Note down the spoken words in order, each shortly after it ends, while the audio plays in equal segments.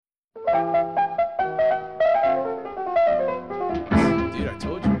Dude, I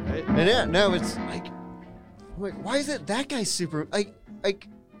told you, right? And yeah, no, it's like, I'm like, why is it that guy super like?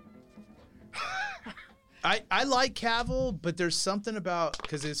 I like Cavill, but there's something about,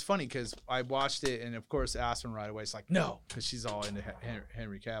 because it's funny because I watched it and of course Aspen right away is like no, because she's all into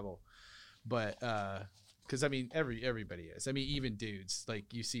Henry Cavill, but because I mean everybody is. I mean even dudes,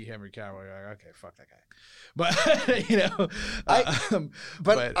 like you see Henry Cavill, you're like okay, fuck that guy, but you know,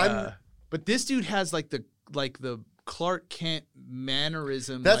 but this dude has like the Clark Kent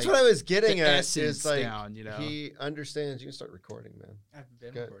mannerism. That's like, what I was getting the at. essence Is like down, you know? He understands. You can start recording, man. I've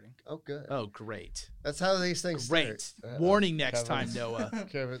been Good. recording. Oh, good. Oh, great. That's how these things Great. start. Warning next Kevin. time, Noah.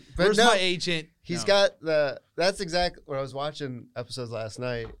 Kevin. Where's my agent? He's No. got the. That's exactly when I was watching episodes last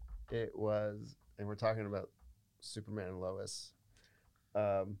night. It was, and we're talking about Superman and Lois.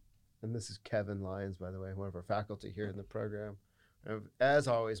 And this is Kevin Lyons, by the way, one of our faculty here in the program. As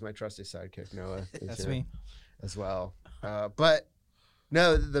always, my trusty sidekick Noah. Is That's here me. as well. But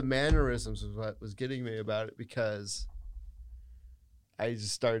no, the mannerisms was what was getting me about it, because I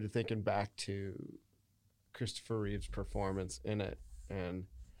just started thinking back to Christopher Reeve's performance in it, and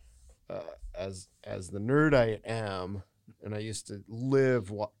as the nerd I am, and I used to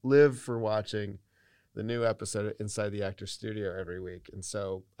live for watching the new episode of Inside the Actor's Studio every week, and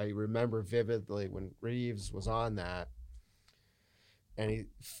so I remember vividly when Reeves was on that, and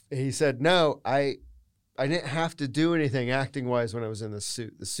he said, "No, I didn't have to do anything acting-wise when I was in the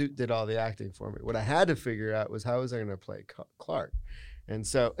suit. The suit did all the acting for me. What I had to figure out was how was I going to play Clark." And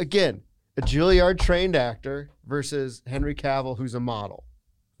so, again, a Juilliard-trained actor versus Henry Cavill, who's a model.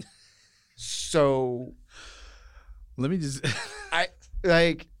 So, Let me just...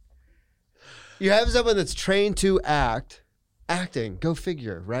 you have someone that's trained to acting, go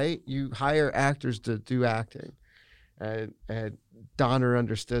figure, right? You hire actors to do acting. And Donner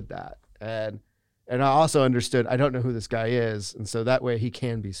understood that. And I also understood, I don't know who this guy is, and so that way he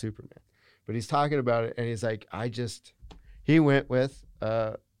can be Superman. But he's talking about it, and he's like, he went with,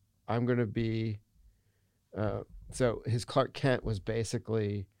 I'm going to be, so his Clark Kent was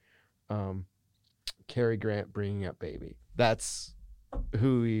basically Cary Grant bringing up Baby. That's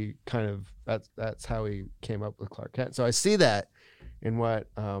who he that's how he came up with Clark Kent. So I see that in what,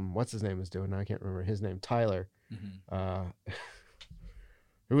 what's his name is doing? I can't remember his name, Tyler. Mm-hmm.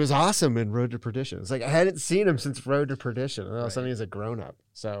 It was awesome in Road to Perdition. It's like I hadn't seen him since Road to Perdition, and all of a sudden he's a grown up.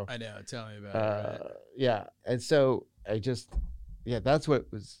 So I know. Tell me about it. Right? Yeah, and so that's what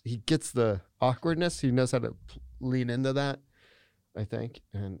was. He gets the awkwardness. He knows how to lean into that, I think.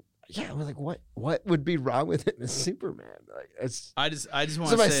 And yeah, I was like, what would be wrong with it in Superman? Like, it's. I just want to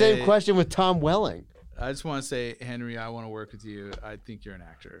say. It's my same question with Tom Welling. I just want to say, Henry, I want to work with you. I think you're an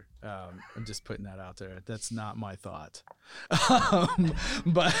actor. I'm just putting that out there. That's not my thought.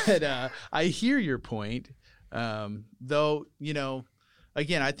 But I hear your point. Though, you know,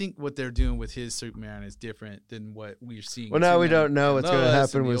 again, I think what they're doing with his Superman is different than what we're seeing. Well, now we don't know what's going to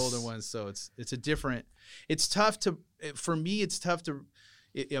happen with the older ones. So it's a different. It's tough to. For me, it's tough to.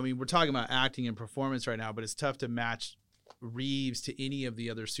 I mean, we're talking about acting and performance right now, but it's tough to match Reeves to any of the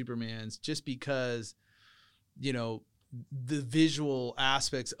other Supermans just because, you know, the visual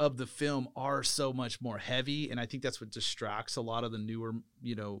aspects of the film are so much more heavy, and I think that's what distracts a lot of the newer,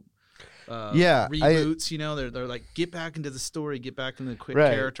 you know, reboots. You know, they're like, get back into the story, get back into the quick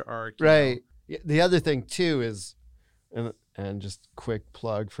character arc. Right. Yeah, the other thing too is, and just quick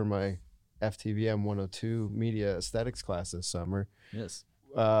plug for my FTVM 102 media aesthetics class this summer. Yes.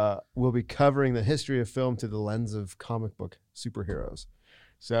 We'll be covering the history of film through the lens of comic book superheroes.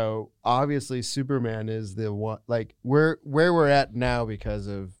 So obviously Superman is the one, like where we're at now because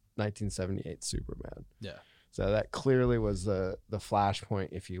of 1978 Superman. Yeah. So that clearly was the flashpoint,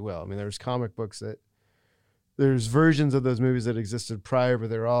 if you will. I mean, there's comic books there's versions of those movies that existed prior, but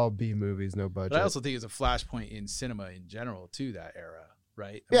they're all B movies, no budget. But I also think it's a flashpoint in cinema in general to that era.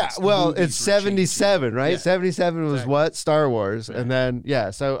 Right. Yeah. Well, it's 77, right? Yeah. 77 was what? Star Wars. Right. And then,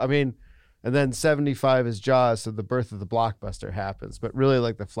 so, I mean, and then 75 is Jaws. So the birth of the blockbuster happens, but really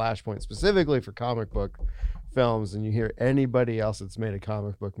like the flashpoint specifically for comic book films. And you hear anybody else that's made a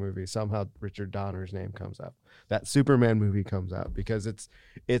comic book movie, somehow Richard Donner's name comes up. That Superman movie comes out because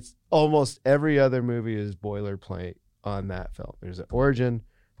it's almost every other movie is boilerplate on that film. There's an origin,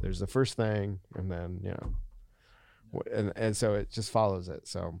 there's the first thing, and then, you know, and so it just follows it.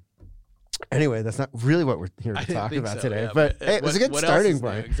 So anyway, that's not really what we're here to talk about today. Yeah, but hey, it's a good starting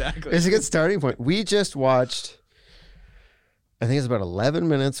point. Exactly. It's a good starting point. We just watched, I think it's about 11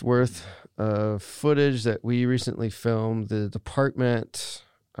 minutes worth of footage that we recently filmed. The department,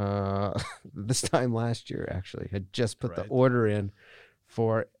 this time last year, actually, had just put the order in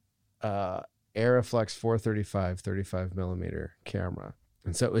for Aeroflex 435 35 millimeter camera.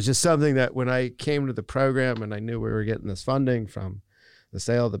 And so it was just something that when I came to the program and I knew we were getting this funding from the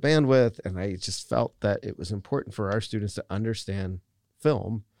sale of the bandwidth, and I just felt that it was important for our students to understand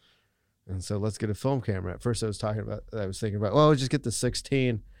film. And so let's get a film camera. At first I was thinking about, well, we'll just get the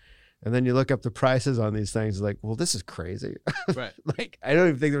 16. And then you look up the prices on these things, like, well, this is crazy. Right. Like, I don't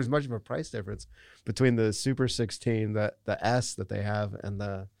even think there was much of a price difference between the Super 16, the S that they have, and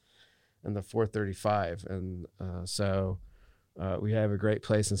the 435. And so we have a great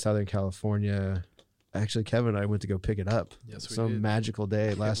place in Southern California. Actually, Kevin and I went to go pick it up. Yes, we Some did. magical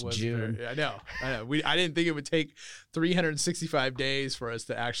day last June. I know. I didn't think it would take 365 days for us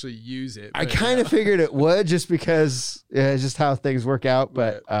to actually use it. I kind of figured it would, just because just how things work out.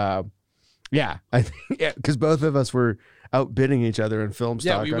 But yeah, I think because both of us were outbidding each other in film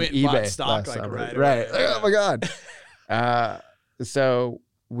stock we on went eBay and bought stock last like summer. right Right. away. Oh my god. So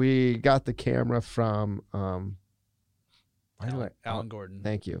we got the camera from Alan Gordon.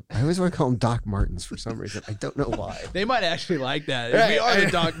 Thank you. I always want to call them Doc Martens for some reason. I don't know why. They might actually like that. Right. We are the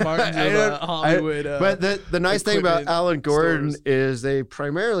Doc Martens of Hollywood. But the nice thing about equipment Alan Gordon stores. is they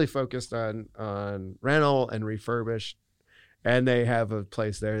primarily focused on rental and refurbish, and they have a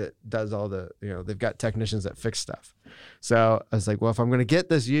place there that does all the, they've got technicians that fix stuff. So I was like, well, if I'm going to get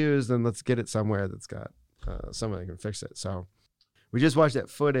this used, then let's get it somewhere that's got someone that can fix it. So we just watched that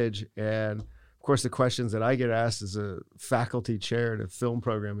footage, and of course, the questions that I get asked as a faculty chair at a film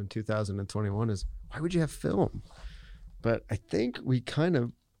program in 2021 is, why would you have film? But I think we kind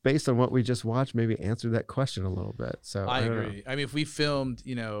of, based on what we just watched, maybe answered that question a little bit. So I don't agree. know. I mean, if we filmed,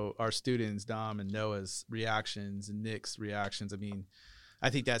 our students, Dom and Noah's reactions and Nick's reactions, I mean, I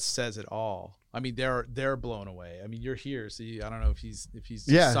think that says it all. I mean, they're blown away. I mean, you're here, so I don't know if he's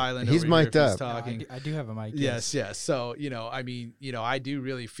silent. He's over here, mic'd if he's up. talking. I do have a mic. Yes. So, I mean, I do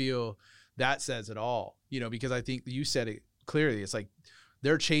really feel that says it all, because I think you said it clearly. It's like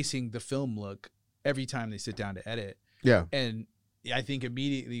they're chasing the film look every time they sit down to edit. Yeah. And I think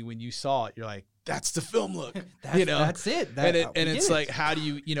immediately when you saw it, you're like, that's the film look. That's it. And it's like, how do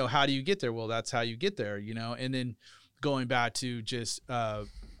you get there? Well, that's how you get there, and then going back to just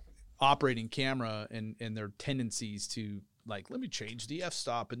operating camera and their tendencies to, like, let me change the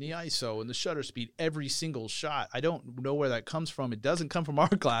f-stop and the ISO and the shutter speed every single shot. I don't know where that comes from. It doesn't come from our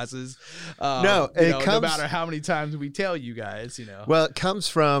classes. No, it comes, no matter how many times we tell you guys, Well, it comes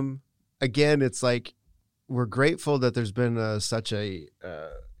from, again, it's like, we're grateful that there's been such a,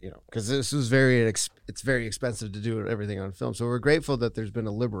 because this was it's very expensive to do everything on film. So we're grateful that there's been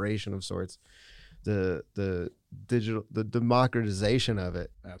a liberation of sorts, the democratization of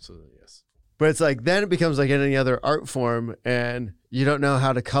it. Absolutely, yes. But it's like, then it becomes like any other art form, and you don't know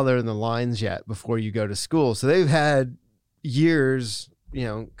how to color in the lines yet before you go to school. So they've had years,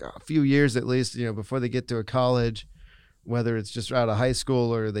 a few years at least, before they get to a college, whether it's just out of high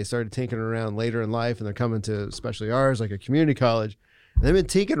school or they started tinkering around later in life and they're coming to, especially ours, like a community college. And they've been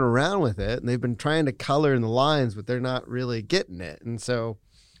tinkering around with it, and they've been trying to color in the lines, but they're not really getting it. And so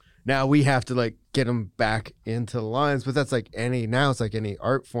now we have to, like, get them back into the lines. But that's like it's like any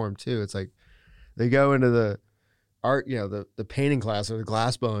art form too. It's like, they go into the art, the painting class or the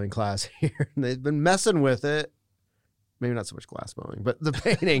glass blowing class here, and they've been messing with it. Maybe not so much glass blowing, but the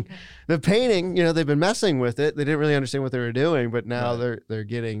painting, they've been messing with it. They didn't really understand what they were doing, but now they're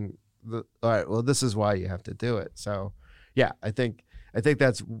getting all right, well, this is why you have to do it. So yeah, I think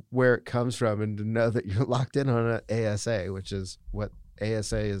that's where it comes from. And to know that you're locked in on an ASA, which is what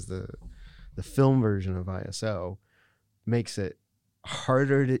ASA is, the film version of ISO, makes it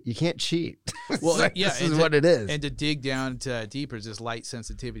harder to, you can't cheat. Well, like, yeah, this is what it is. And to dig down to deeper is just light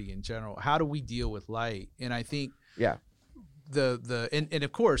sensitivity in general. How do we deal with light? And I think and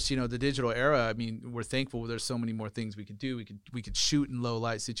of course, the digital era, I mean, we're thankful there's so many more things we could do. We could shoot in low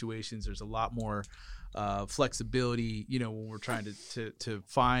light situations. There's a lot more flexibility, when we're trying to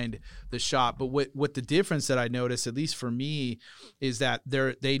find the shot. But what the difference that I noticed, at least for me, is that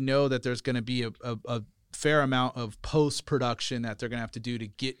they know that there's going to be a fair amount of post-production that they're going to have to do to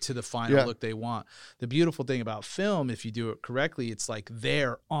get to the final look they want. The beautiful thing about film, if you do it correctly, it's like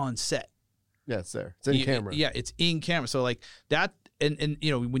they're on set. Yeah, it's there. It's in camera. Yeah, it's in camera. So like that, and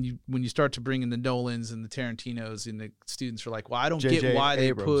when you start to bring in the Nolans and the Tarantinos, and the students are like, well, I don't get why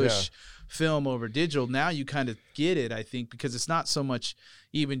Abrams, they push film over digital. Now you kind of get it, I think, because it's not so much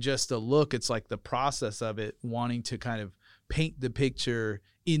even just the look. It's like the process of it, wanting to kind of paint the picture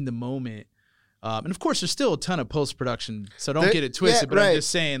in the moment. And of course, there's still a ton of post production, so don't get it twisted. But I'm just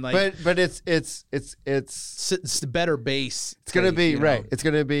saying, like, but it's the better base. It's gonna be right. It's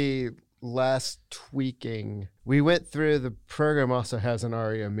gonna be less tweaking. We went through, the program also has an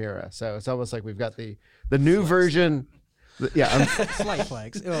ARRIA Mira, so it's almost like we've got the new version. Yeah, Slight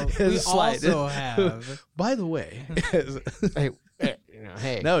flex. Well, we Slight. also have. By the way,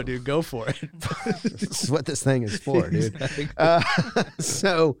 hey, no, dude, go for it. this is what this thing is for, dude. Exactly.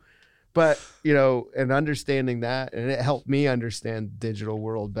 But and understanding that, and it helped me understand the digital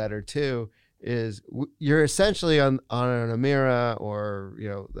world better too. Is you're essentially on an Amira or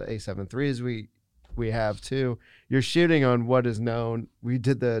the A7 IIIs we have too. You're shooting on what is known. We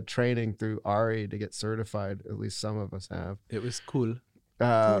did the training through ARRI to get certified. At least some of us have. It was cool.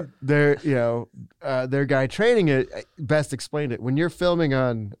 Their guy training it best explained it. When you're filming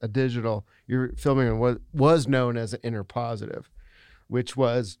on a digital, you're filming on what was known as an interpositive, which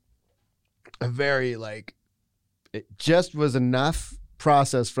was a very it just was enough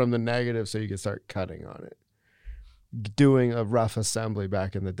process from the negative so you could start cutting on it, doing a rough assembly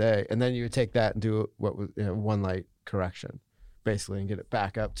back in the day, and then you would take that and do what was one light correction basically and get it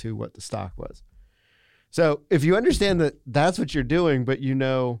back up to what the stock was. So if you understand that that's what you're doing, but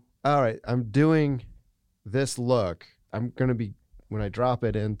all right, I'm doing this look, I'm going to be, when I drop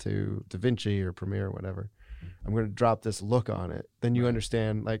it into DaVinci or Premiere or whatever, I'm going to drop this look on it, then you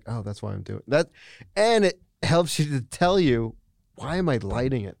understand oh, that's why I'm doing that. And it helps you to tell you, why am I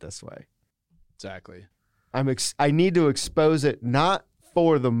lighting it this way? Exactly. I need to expose it not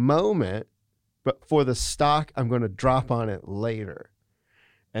for the moment, but for the stock I'm going to drop on it later.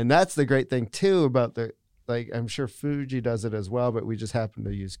 And that's the great thing too about I'm sure Fuji does it as well, but we just happened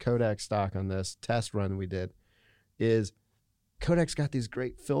to use Kodak stock on this test run we did, is Kodak's got these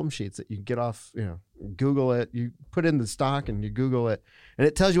great film sheets that you can get off, Google it, you put in the stock and you Google it, and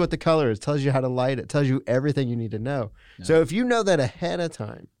it tells you what the color is, tells you how to light it, tells you everything you need to know. Yeah. So if you know that ahead of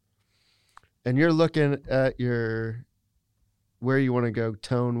time and you're looking at where you want to go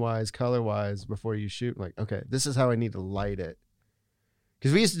tone-wise, color-wise before you shoot, okay, this is how I need to light it.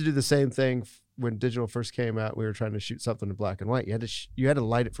 Because we used to do the same thing when digital first came out. We were trying to shoot something in black and white. You had to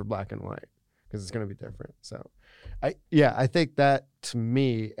light it for black and white because it's going to be different. So I think that, to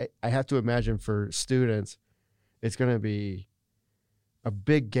me, I have to imagine for students, it's going to be a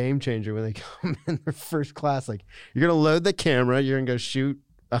big game changer when they come in their first class. You're going to load the camera, you're going to go shoot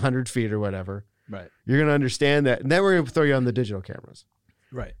 100 feet or whatever. Right. You're going to understand that, and then we're going to throw you on the digital cameras.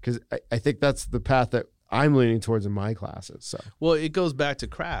 Right. Because I think that's the path that I'm leaning towards in my classes. So, well, it goes back to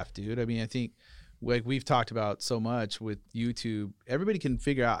craft, dude. I mean, I think we've talked about so much with YouTube, everybody can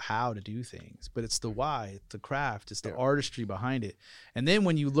figure out how to do things, but it's the why, it's the craft, it's the artistry behind it. And then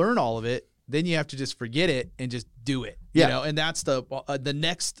when you learn all of it, then you have to just forget it and just do it. And that's the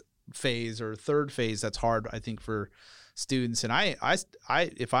next phase or third phase that's hard, I think, for students. And I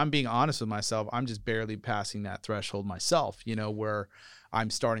if I'm being honest with myself, I'm just barely passing that threshold myself, where I'm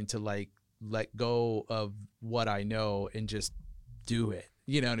starting to let go of what I know and just do it.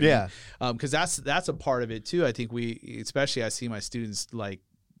 You know what I mean? Because that's a part of it too. I think I see my students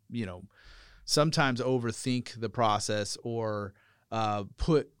sometimes overthink the process or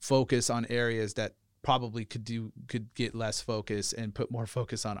put focus on areas that probably could get less focus and put more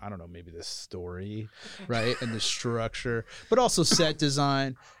focus on, I don't know, maybe the story, right? And the structure, but also set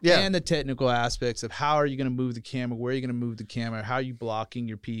design and the technical aspects of how are you going to move the camera, where are you going to move the camera, how are you blocking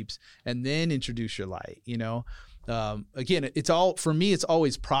your peeps, and then introduce your light, Again, it's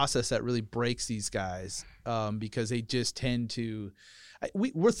always process that really breaks these guys because they just tend to,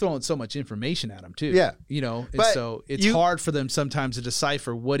 we're throwing so much information at them too. Yeah. And so it's hard for them sometimes to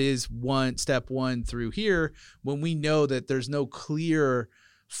decipher what is step one through here when we know that there's no clear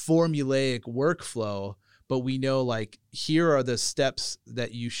formulaic workflow, but we know here are the steps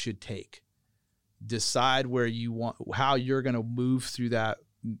that you should take. Decide how you're going to move through that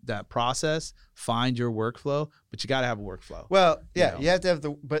process, find your workflow, but you got to have a workflow. Well, yeah, you have to have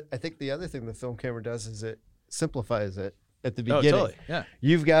but I think the other thing the film camera does is it simplifies it at the beginning. Totally. Yeah.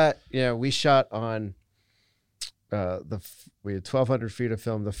 You've got, we shot on, we had 1,200 feet of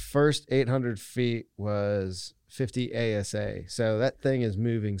film. The first 800 feet was 50 ASA. So that thing is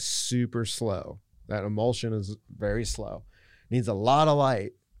moving super slow. That emulsion is very slow. Needs a lot of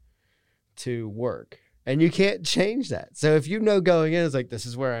light to work. And you can't change that. So if going in, it's this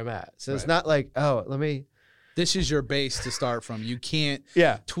is where I'm at. So it's not this is your base to start from. You can't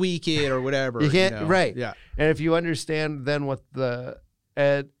tweak it or whatever. You can't, right. Yeah. And if you understand then what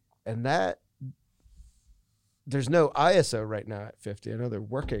and that, there's no ISO right now at 50. I know they're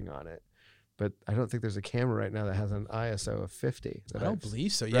working on it, but I don't think there's a camera right now that has an ISO of 50. I don't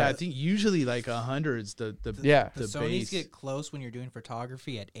believe so. Yeah, right. I think usually 100's the Sony's base. Get close when you're doing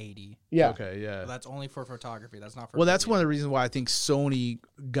photography at 80. Yeah. Okay, yeah. So that's only for photography. That's not for Well, that's one of the reasons why I think Sony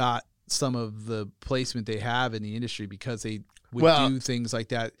got some of the placement they have in the industry because they would Well- do things like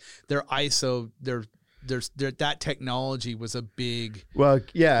that. Their ISO, that technology was a big. Well,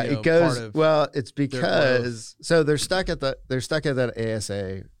 yeah, you know, it goes. part of Well, it's their because so they're stuck at that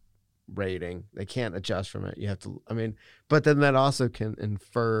ASA rating. They can't adjust from it. You have to. I mean, but then that also can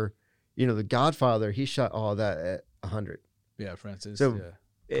infer. You know, The Godfather. He shot all that at 100. Yeah, Francis. So yeah.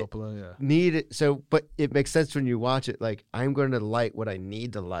 it- Coppola. Yeah. Need it. So, but it makes sense when you watch it. Like, I'm going to light what I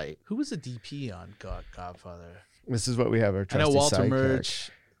need to light. Who was the DP on Godfather? This is what we have. Our I trusty know Walter sidekick.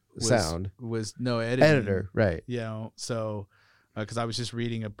 Murch Sound was no editing. editor, right? You know, so because I was just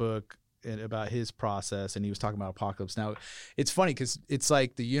reading a book about his process, and he was talking about Apocalypse. Now, it's funny because it's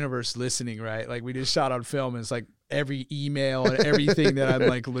like the universe listening, right? Like we just shot on film, and it's like every email and everything that I'm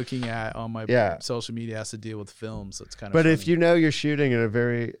like looking at on my Yeah. social media has to deal with film. So it's kind of. But if funny. you know you're shooting at a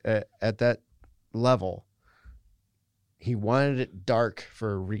very at that level, he wanted it dark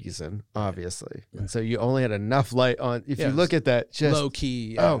for a reason, obviously, and so you only had enough light on. If Yeah, you look at that, just low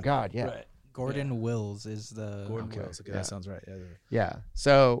key, oh god, yeah, right. Gordon Wills is the Gordon Okay, Wills. Okay, yeah. that sounds right. Yeah. yeah.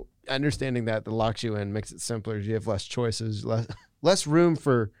 So understanding that locks you in, makes it simpler. You have less choices, less room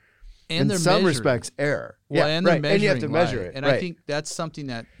for, And in they're some measuring. respects, error. Well, yeah, and they're right. measuring And you have to measure light. it, And right. I think that's something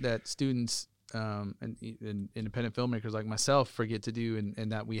that students and independent filmmakers like myself forget to do,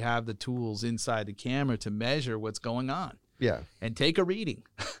 and that we have the tools inside the camera to measure what's going on yeah, and take a reading.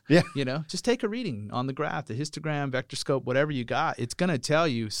 Yeah. You know, just take a reading on the graph, the histogram, vector scope, whatever you got. It's going to tell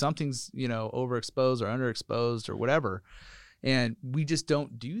you something's, you know, overexposed or underexposed or whatever. And we just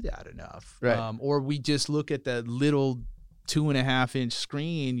don't do that enough. Right. Or we just look at that little 2.5-inch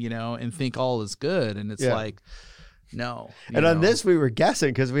screen, you know, and think all is good. And it's Yeah. like, no. you And on know. this, we were guessing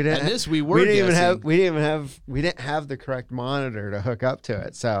because we didn't. And this we were we didn't guessing. we didn't have the correct monitor to hook up to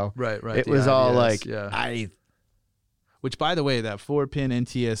it. So Right. it the was all IBS, like yeah. Which, by the way, that 4-pin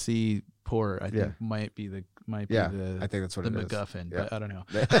NTSC port, I think Yeah. might be the I the think that's what it is. MacGuffin, Yeah. but I don't know.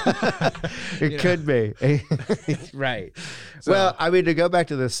 It You know. could be. Right. So- Well, I mean, to go back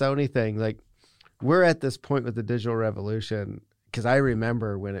to the Sony thing, like we're at this point with the digital revolution because I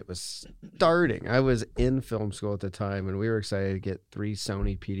remember when it was starting. I was in film school at the time, and we were excited to get 3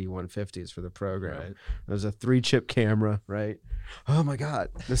 Sony PD-150s for the program. Right. It was a 3-chip camera, right? Oh my God,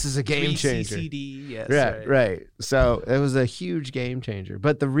 this is a game changer. CCD, yes. Right. So it was a huge game changer.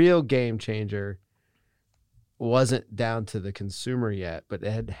 But the real game changer wasn't down to the consumer yet, but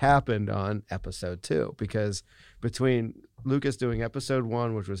it had happened on episode 2 because between Lucas doing episode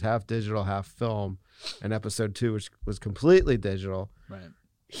 1, which was half digital, half film, and episode 2, which was completely digital, Right.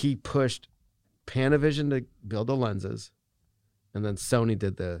 he pushed Panavision to build the lenses, and then Sony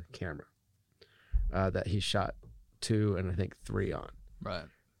did the camera that he shot 2 and I think 3 on. Right.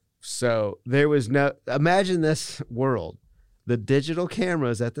 So there was no, imagine this world. The digital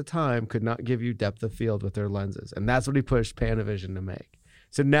cameras at the time could not give you depth of field with their lenses. And that's what he pushed Panavision to make.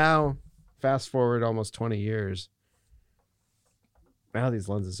 So now, fast forward almost 20 years, now these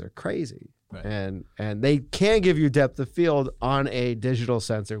lenses are crazy. Right. And they can give you depth of field on a digital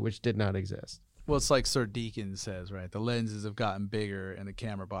sensor, which did not exist. Well, it's like Sir Deakins says, right? The lenses have gotten bigger and the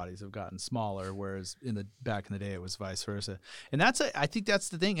camera bodies have gotten smaller, whereas back in the day it was vice versa. And I think that's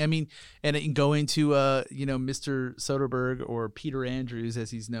the thing. I mean, and it can go into Mr. Soderbergh or Peter Andrews,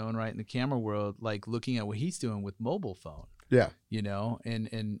 as he's known, right, in the camera world, like looking at what he's doing with mobile phone, Yeah. you know,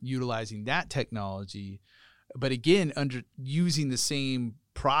 and utilizing that technology, but again, under using the same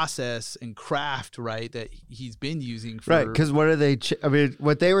process and craft, right, that he's been using for Right. Because what are they? I mean,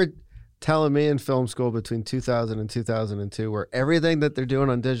 what they were telling me in film school between 2000 and 2002, where everything that they're doing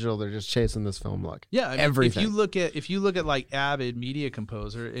on digital, they're just chasing this film look. Yeah, I mean, everything. If you look at like Avid Media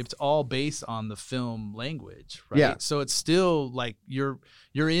Composer, it's all based on the film language, right? Yeah. So it's still like you're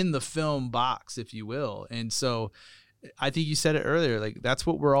in the film box, if you will. And so I think you said it earlier, like that's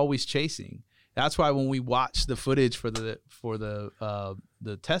what we're always chasing. That's why when we watch the footage for the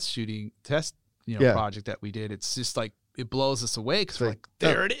test Yeah. project that we did, it's just like it blows us away because we're like,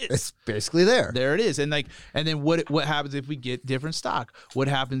 there it is. It's basically there. There it is. And then what happens if we get different stock? What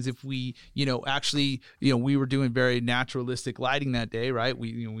happens if we, we were doing very naturalistic lighting that day, right?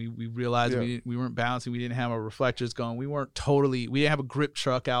 We realized we weren't balancing. We didn't have our reflectors going. We didn't have a grip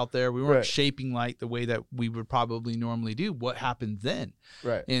truck out there. We weren't Right. shaping light the way that we would probably normally do. What happens then?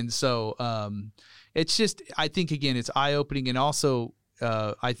 Right. And so it's just, I think, again, it's eye-opening and also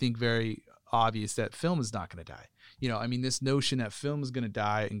I think very obvious that film is not going to die. This notion that film is going to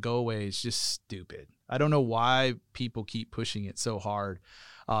die and go away is just stupid. I don't know why people keep pushing it so hard.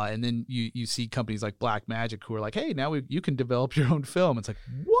 And then you see companies like Blackmagic who are like, hey, now you can develop your own film. It's like,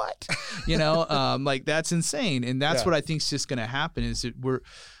 what? Like that's insane. And that's what I think is just going to happen is that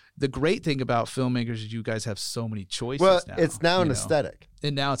the great thing about filmmakers is you guys have so many choices Well, now. it's now you an know? aesthetic.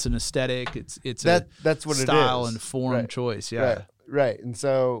 And now it's an aesthetic. It's That's what style it is. and form Right. choice. Yeah. Right. And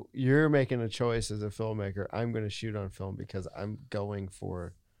so you're making a choice as a filmmaker. I'm going to shoot on film because I'm going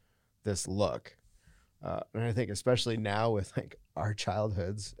for this look. And I think especially now with like our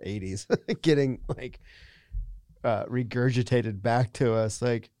childhoods, 80s, getting like regurgitated back to us,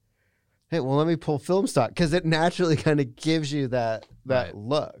 like, hey, well, let me pull film stock because it naturally kind of gives you that Right.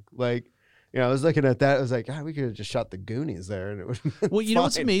 look. Like, you know, I was looking at that. I was like, we could have just shot the Goonies there, and it would. Have been Well, you know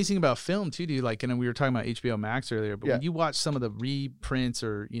what's fine. amazing about film too, dude? Like, and we were talking about HBO Max earlier, but Yeah. when you watch some of the reprints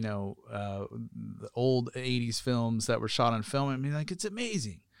or the old '80s films that were shot on film, I mean, like, it's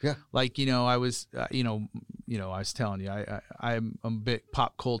amazing. Yeah. Like, I was, I was telling you, I'm a bit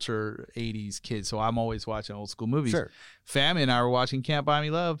pop culture '80s kid, so I'm always watching old school movies. Sure. Family and I were watching Can't Buy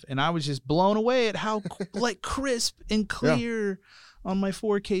Me Love, and I was just blown away at how like crisp and clear on my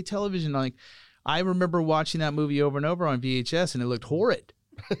 4K television. Like, I remember watching that movie over and over on VHS, and it looked horrid.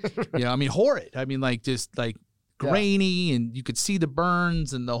 Horrid. I mean, like, just like grainy, and you could see the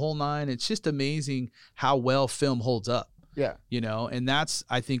burns and the whole nine. It's just amazing how well film holds up. Yeah. And that's,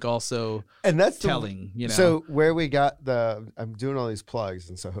 I think, also And that's telling. So where we got I'm doing all these plugs,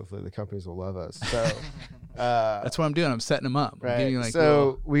 and so hopefully the companies will love us. So that's what I'm doing. I'm setting them up. I'm right. giving you, like,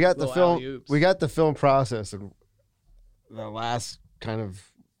 So we got the little film. alley-oops. We got the film process, and the last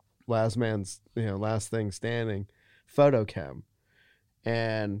thing standing, photochem.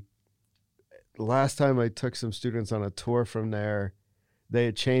 And last time I took some students on a tour from there, they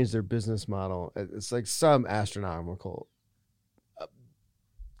had changed their business model. It's like some astronomical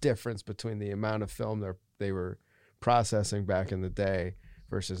difference between the amount of film they were processing back in the day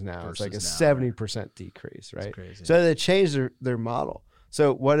versus now. It's like a Versus now, 70% decrease, right? It's crazy. So they changed their model.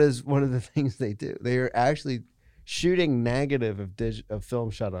 So what is one of the things they do? They are actually shooting negative of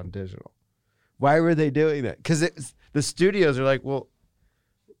film shot on digital. Why were they doing that? Because the studios are like, well,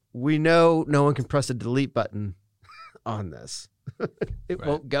 we know no one can press a delete button on this. It Right.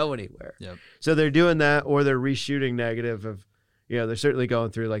 won't go anywhere. Yep. So they're doing that, or they're reshooting negative of, they're certainly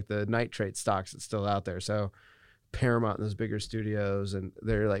going through like the nitrate stocks that's still out there. So Paramount and those bigger studios, and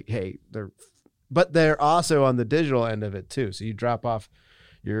they're like, hey, but they're also on the digital end of it too. So you drop off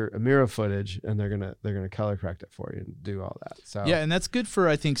your Amira footage, and they're gonna color correct it for you and do all that. So yeah, and that's good for,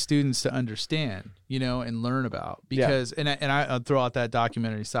 I think, students to understand, and learn about, because I'll throw out that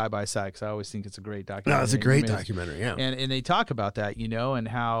documentary Side by Side, because I always think it's a great documentary. no, it's a great Amazing. documentary. Yeah, And they talk about that, and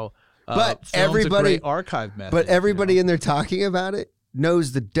how But film's everybody- a great archive method. but everybody in there talking about it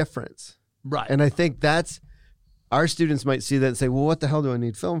knows the difference. right. And I think that's, our students might see that and say, well, what the hell do I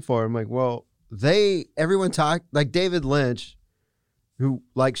need film for? I'm like, well, everyone talk, like David Lynch, who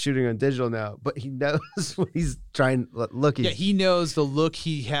likes shooting on digital now, but he knows what he's trying to look. Yeah, he knows the look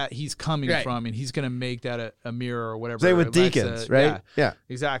he's coming Right. from, and he's gonna make that a mirror or whatever. Same with Alexa, Deacons, right? Yeah.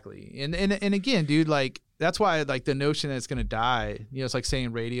 Exactly. And again, dude, like, that's why, like, the notion that it's gonna die, it's like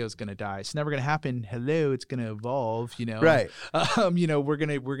saying radio is gonna die. It's never gonna happen. Hello, it's gonna evolve. Right. We're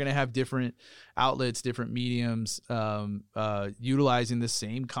gonna have different outlets, different mediums, utilizing the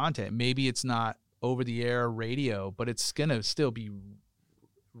same content. Maybe it's not over the air radio, but it's gonna still be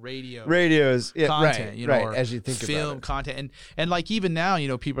radio Radios, yeah, content, right, or as you think film about it. content, and like, even now,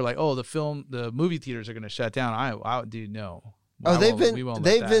 people are like, oh, the movie theaters are going to shut down. I dude, no. Oh, We won't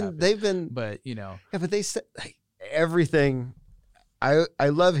let that happen. they've been, But yeah, but they said like, everything. I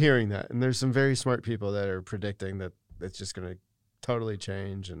love hearing that, and there's some very smart people that are predicting that it's just going to totally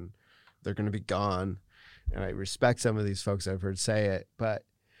change and they're going to be gone. And I respect some of these folks I've heard say it, but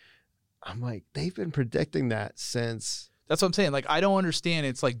I'm like, they've been predicting that since that's what I'm saying. Like, I don't understand.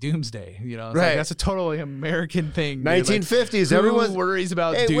 It's like doomsday. It's Right. like, that's a totally American thing. dude. Like, 1950s. who everyone worries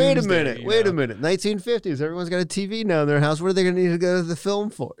about. Hey, doomsday, wait a minute. you Wait know? a minute. 1950s. Everyone's got a TV now in their house. What are they going to need to go to the film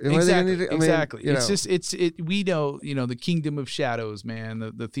for? What are they gonna Exactly. need to- I mean, Exactly. you It's know. just we know the kingdom of shadows, man.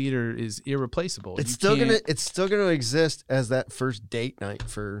 The theater is irreplaceable. It's You still gonna exist as that first date night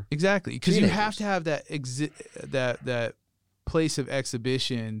for exactly, because you have teenagers. to have that place of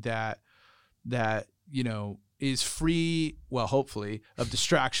exhibition that is free, well, hopefully, of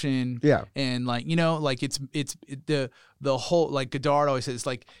distraction. Yeah. And like the whole, like Godard always says,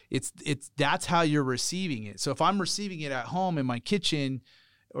 like it's that's how you're receiving it. So if I'm receiving it at home in my kitchen,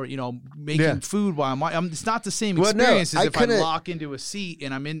 or making food while I'm it's not the same Well, no, experience as I if I couldn't- lock into a seat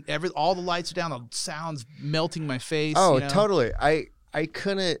and I'm in all the lights are down, the sounds melting my face. Oh, totally. I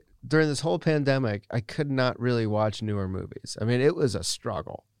couldn't during this whole pandemic. I could not really watch newer movies. I mean, it was a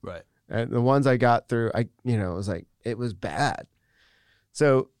struggle. Right. And the ones I got through, it was bad.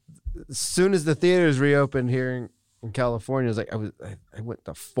 So as soon as the theaters reopened here in California. It was like I went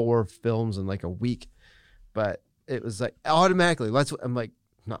to 4 films in like a week, but it was like automatically. I'm like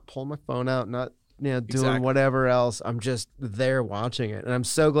not pulling my phone out, not doing Exactly. whatever else. I'm just there watching it, and I'm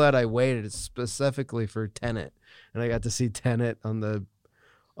so glad I waited specifically for Tenet, and I got to see Tenet on the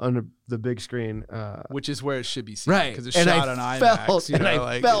big screen, which is where it should be seen, right? because it's And shot I on IMAX. felt, You know, and I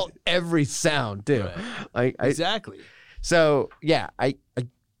like, felt every sound too. Right. I exactly. So yeah, I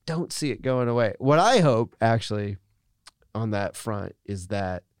don't see it going away. What I hope actually on that front is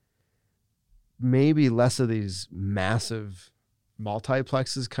that maybe less of these massive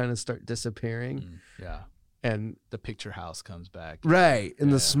multiplexes kind of start disappearing, Yeah, and the picture house comes back. right in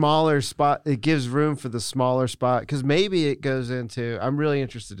Yeah. the smaller spot. It gives room for the smaller spot, because maybe it goes into. I'm really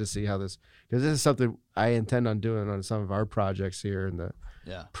interested to see how this, because this is something I intend on doing on some of our projects here in the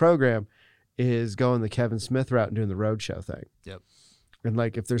Yeah. program, is going the Kevin Smith route and doing the roadshow thing. Yep. And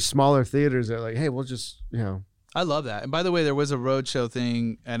like if there's smaller theaters, they're like, hey, we'll just I love that. And by the way, there was a roadshow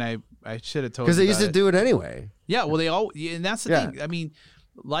thing, and I should have told you because they used about to it. do it anyway. Yeah, well, and that's the Yeah. thing. I mean,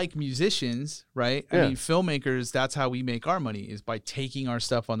 like musicians, right? I Yeah. mean, filmmakers, that's how we make our money, is by taking our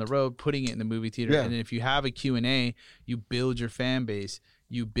stuff on the road, putting it in the movie theater. Yeah. And if you have a Q&A, you build your fan base,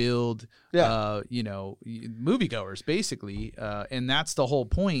 you build, moviegoers, basically. And that's the whole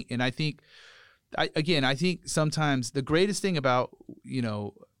point. And I think, I think sometimes the greatest thing about,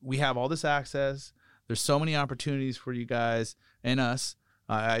 we have all this access. There's so many opportunities for you guys and us.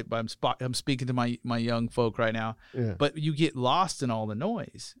 I'm speaking to my young folk right now, Yeah. but you get lost in all the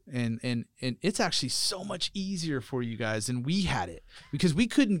noise, and it's actually so much easier for you guys than we had it, because we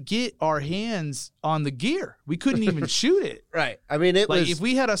couldn't get our hands on the gear. We couldn't even shoot it. Right. I mean, it Like was if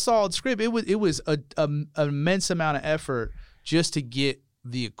we had a solid script, it was an immense amount of effort just to get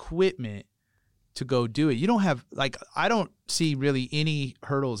the equipment to go do it. You don't have, like, I don't see really any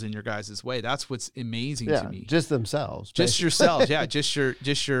hurdles in your guys' way. That's what's amazing to me. just themselves. Just basically. yourselves, yeah. Just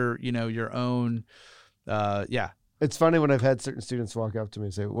your your own, yeah. It's funny when I've had certain students walk up to me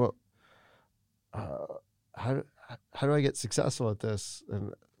and say, "Well, how do I get successful at this?"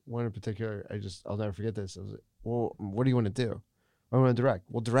 And one in particular, I'll never forget this. I was like, "Well, what do you want to do?" I want to direct.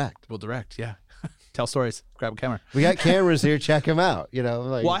 We'll direct. We'll direct, yeah. Tell stories. Grab a camera. We got cameras here. Check them out.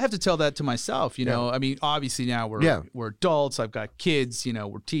 Like, Well, I have to tell that to myself. You know, I mean, obviously now we're adults. I've got kids.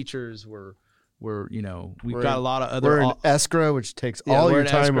 We're teachers. We've got a lot of other. We're in escrow, which takes Yeah, all we're your in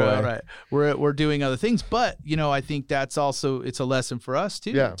time escrow, away. Right. We're doing other things, but I think that's also, it's a lesson for us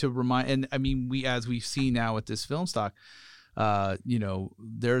too, Yeah. to remind. And I mean, as we've seen now with this film stock,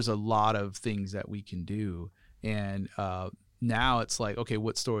 there's a lot of things that we can do, and now it's like, okay,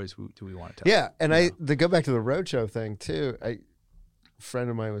 what stories do we want to tell? Yeah, and to go back to the roadshow thing too. A friend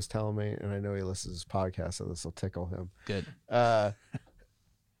of mine was telling me, and I know he listens to this podcast, so this will tickle him. Good.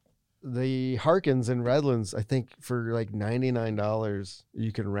 The Harkins in Redlands, I think for like $99,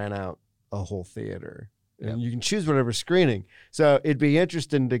 you can rent out a whole theater, and you can choose whatever screening. So it'd be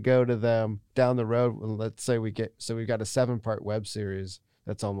interesting to go to them down the road. Let's say we've got a 7-part web series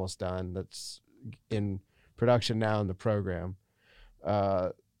that's almost done. That's in production now in the program.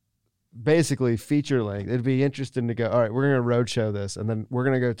 Basically feature length. It'd be interesting to go, all right, we're going to roadshow this, and then we're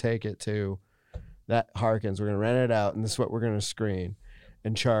going to go take it to that Harkins. We're going to rent it out, and this is what we're going to screen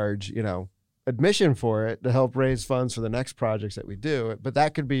and charge, admission for it to help raise funds for the next projects that we do. But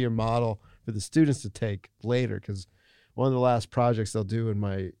that could be your model for the students to take later, because one of the last projects they'll do in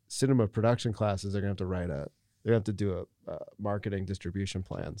my cinema production classes, they're going to have to do a marketing distribution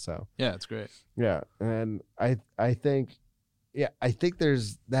plan. So Yeah, it's great. yeah, and I think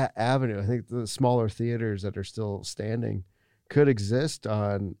there's that avenue. I think the smaller theaters that are still standing could exist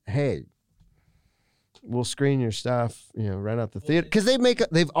on, hey, we'll screen your stuff, rent out the theater, because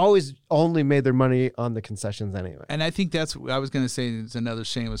they've always only made their money on the concessions anyway. And I think I was going to say, it's another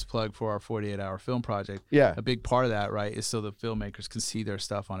shameless plug for our 48-hour film project. Yeah. A big part of that, right, is so the filmmakers can see their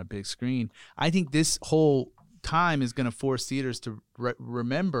stuff on a big screen. I think this whole time is going to force theaters to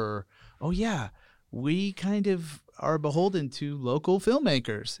remember, oh yeah, we kind of are beholden to local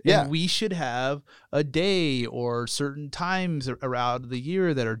filmmakers. Yeah. And we should have a day or certain times around the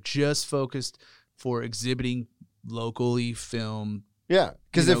year that are just focused for exhibiting locally filmed Yeah,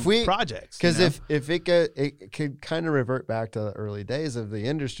 because projects. Because if it could kind of revert back to the early days of the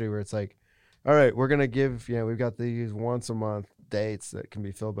industry, where it's like, all right, we're gonna give, we've got these once a month dates that can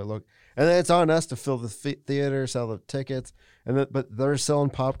be filled by local, and then it's on us to fill the theater, sell the tickets, but they're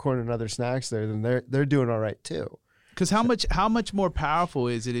selling popcorn and other snacks there, then they're doing all right too. Because how much more powerful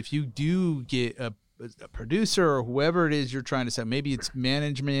is it if you do get a producer or whoever it is you're trying to set. Maybe it's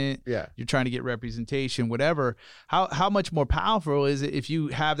management. Yeah. You're trying to get representation, whatever. How much more powerful is it if you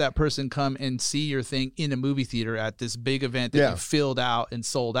have that person come and see your thing in a movie theater at this big event that you filled out and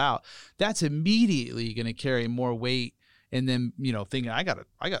sold out? That's immediately going to carry more weight. And then, thinking I got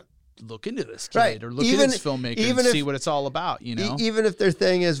look into this kid or look into this filmmaker and see what it's all about, Even if their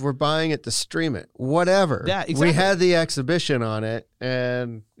thing is we're buying it to stream it, whatever. Yeah, exactly. We had the exhibition on it,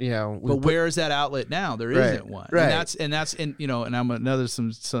 and but where is that outlet now? There isn't one. Right. And I'm another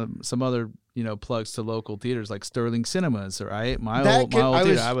some other plugs to local theaters like Sterling Cinemas, right? My old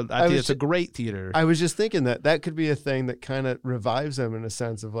theater. I think it's a great theater. I was just thinking that could be a thing that kind of revives them in a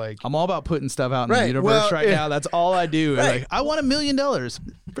sense of like, I'm all about putting stuff out in the universe now. That's all I do. Right. Like, I want $1 million.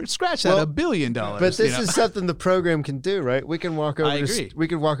 Scratch that, $1 billion. But this is something the program can do, right? We can walk over. I agree. We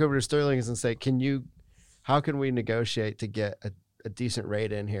can walk over to Sterling's and say, how can we negotiate to get a decent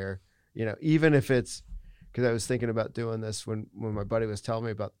rate in here? Even if it's, because I was thinking about doing this when my buddy was telling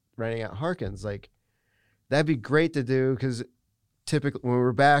me about renting out Harkins, like that'd be great to do, because typically when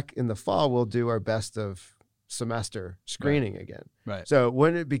we're back in the fall, we'll do our best of semester screening again. Right. So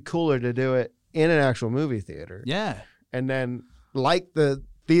wouldn't it be cooler to do it in an actual movie theater? Yeah. And then, like the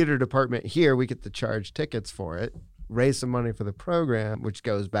theater department here, we get to charge tickets for it, raise some money for the program, which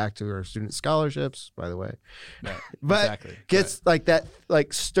goes back to our student scholarships, by the way. Right. But exactly. gets like that,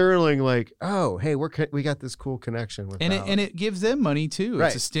 like Sterling, like, oh, hey, we got this cool connection with and Valid. it gives them money too. Right.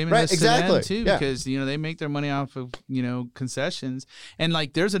 It's a stimulus Exactly. to them too, Yeah. because they make their money off of concessions. And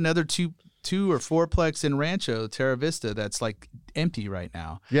like there's another two or fourplex in Rancho, Terra Vista, that's like empty right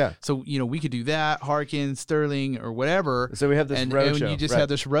now. Yeah. So we could do that, Harkins, Sterling, or whatever. So we have this road show. And you just have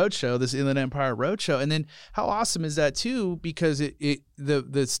this road show, this Inland Empire road show. And then how awesome is that too? Because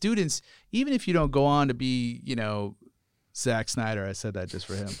the students, even if you don't go on to be Zack Snyder, I said that just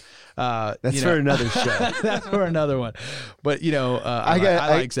for him. That's for another show. That's for another one. But I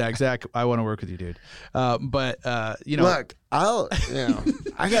like Zach. Zach, I want to work with you, dude. But look,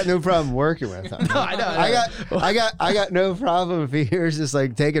 I got no problem working with him. No, I know. I got no problem if he hears just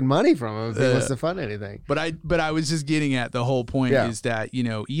like taking money from him if he wants to fund anything. But I was just getting at the whole point is that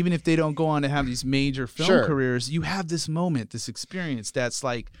even if they don't go on to have these major film careers, you have this moment, this experience that's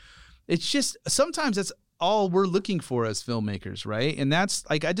like, it's just sometimes that's all we're looking for as filmmakers, right? And that's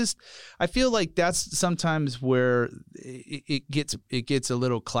like I feel like that's sometimes where it gets a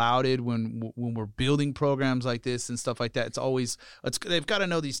little clouded when we're building programs like this and stuff like that. They've got to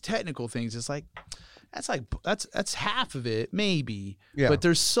know these technical things. It's like that's half of it maybe, but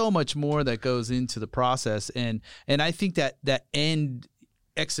there's so much more that goes into the process, and I think that end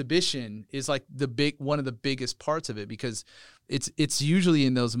exhibition is like one of the biggest parts of it, because it's usually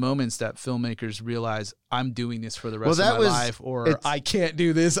in those moments that filmmakers realize I'm doing this for the rest of my life, or I can't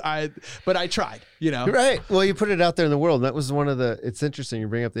do this. But I tried, Right. Well, you put it out there in the world. That was it's interesting you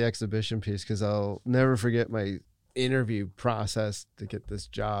bring up the exhibition piece, because I'll never forget my interview process to get this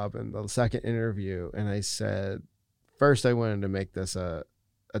job, and the second interview. And I said, first I wanted to make this a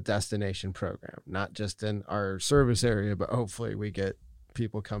destination program, not just in our service area, but hopefully we get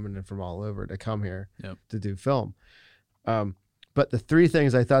people coming in from all over to come here to do film. But the three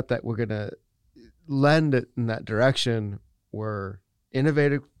things I thought that were going to lend it in that direction were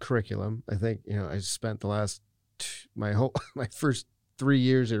innovative curriculum. I think, I spent the last, my first 3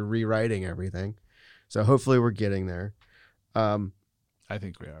 years of rewriting everything. So hopefully we're getting there. I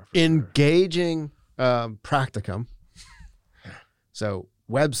think we are. Engaging practicum. So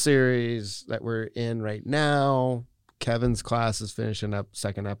web series that we're in right now. Kevin's class is finishing up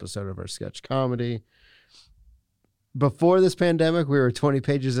second episode of our sketch comedy. Before this pandemic, we were 20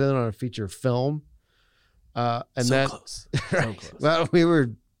 pages in on a feature film. And so close. Well, we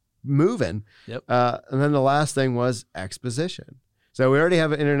were moving. Yep. And then the last thing was exposition. So we already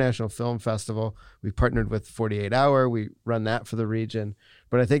have an international film festival. We partnered with 48 Hour. We run that for the region.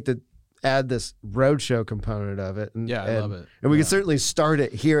 But I think that add this roadshow component of it. I love it. And we can certainly start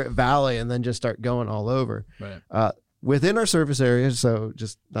it here at Valley and then just start going all over. Right. Within our service area, so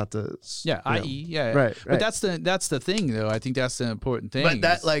just not to right. But that's the thing, though. I think that's the important thing. But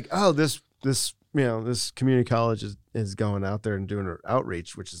that this community college is going out there and doing an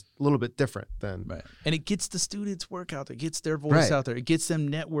outreach, which is a little bit different than and it gets the students' work out there, it gets their voice out there, it gets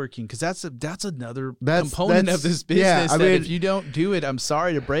them networking, because that's another component of this business. If you don't do it, I'm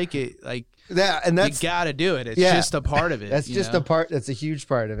sorry to break it, and you got to do it. It's just a part of it. That's just a part. That's a huge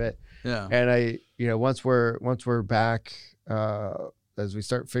part of it. Yeah. And once we're back, as we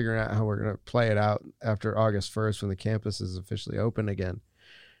start figuring out how we're going to play it out after August 1st, when the campus is officially open again,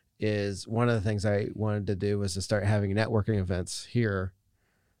 is one of the things I wanted to do was to start having networking events here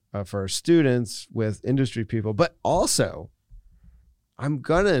for our students with industry people, but also I'm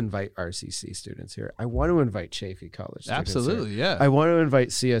going to invite RCC students here. I want to invite Chaffey College students Absolutely, here. yeah. I want to invite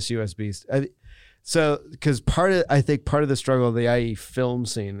CSUSB. So, because I think part of the struggle of the IE film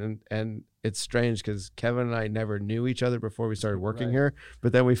scene, and it's strange because Kevin and I never knew each other before we started working here,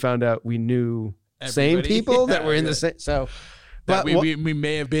 but then we found out we knew same people that were in the same. So, but we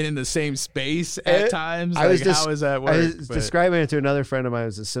may have been in the same space at times. How does that work? I was describing it to another friend of mine. It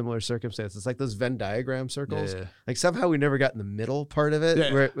was a similar circumstance. It's like those Venn diagram circles. Yeah. Like somehow we never got in the middle part of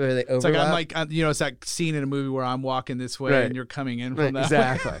it where they overlap. It's like it's that scene in a movie where I'm walking this way and you're coming in from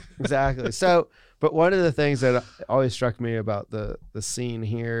that way. Exactly. So, but one of the things that always struck me about the scene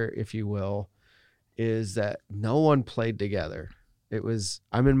here, if you will, is that no one played together. It was,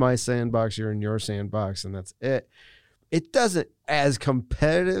 I'm in my sandbox, you're in your sandbox, and that's it. It doesn't, as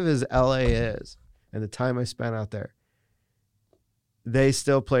competitive as LA is, and the time I spent out there, they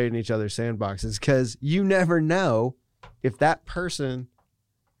still played in each other's sandboxes because you never know if that person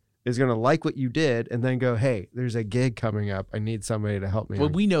is going to like what you did and then go, hey, there's a gig coming up. I need somebody to help me. Well,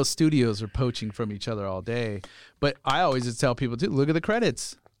 we know studios are poaching from each other all day, but I always just tell people, too, look at the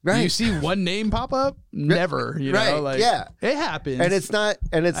credits. Right. Do you see one name pop up? Never. You know, like, it happens. And it's not,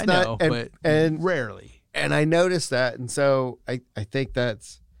 and rarely. And I noticed that. And so I think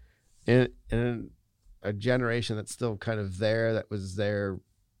that's in a generation that's still kind of there, that was there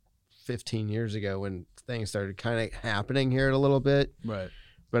 15 years ago when things started kind of happening here a little bit. Right.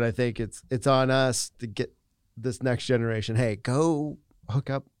 But I think it's on us to get this next generation, hey, go hook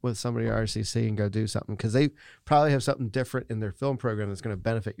up with somebody at RCC and go do something, because they probably have something different in their film program that's going to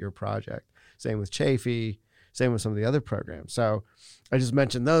benefit your project. Same with Chaffey, same with some of the other programs. So I just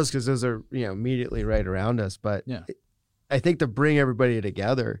mentioned those because those are, immediately right around us. But I think to bring everybody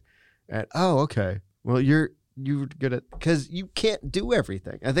together and, okay, well, you're good at, because you can't do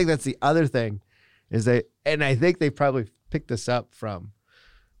everything. I think that's the other thing is and I think they probably picked this up from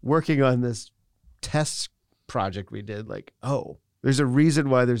working on this test project we did. Like, there's a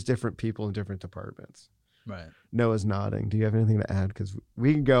reason why there's different people in different departments. Right. Noah's nodding. Do you have anything to add? Because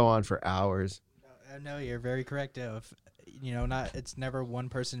we can go on for hours. No, you're very correct. It's never one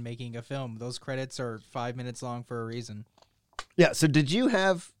person making a film. Those credits are 5 minutes long for a reason. Yeah. So did you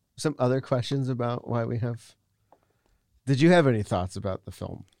have some other questions about why we have? Did you have any thoughts about the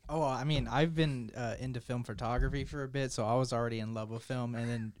film? Oh, I mean, I've been into film photography for a bit, so I was already in love with film, and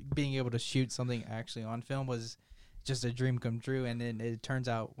then being able to shoot something actually on film was just a dream come true, and then it turns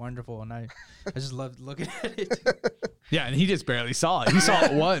out wonderful, and I just loved looking at it. Yeah, and he just barely saw it. He saw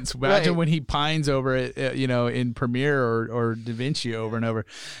it once. Imagine when he pines over it, in Premiere or DaVinci over and over.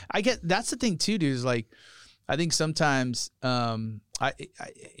 That's the thing too, dude. Is like, I think sometimes, I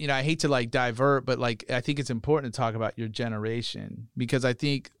hate to like divert, but like I think it's important to talk about your generation, because I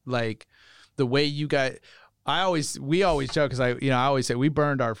think like the way you got. We always joke, because I always say we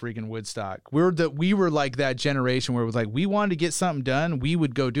burned our freaking Woodstock. We were like that generation where it was like, we wanted to get something done, we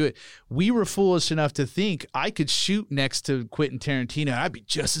would go do it. We were foolish enough to think I could shoot next to Quentin Tarantino and I'd be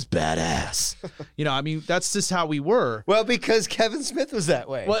just as badass. That's just how we were. Well, because Kevin Smith was that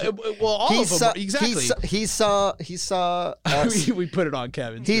way. Well, all of them exactly. He saw. We put it on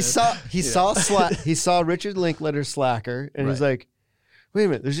Kevin. He saw Richard Linklater's Slacker, and he's like, wait a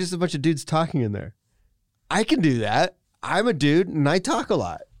minute, there's just a bunch of dudes talking in there. I can do that. I'm a dude and I talk a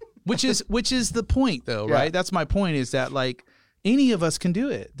lot. Which is the point, though, right? That's my point, is that like any of us can do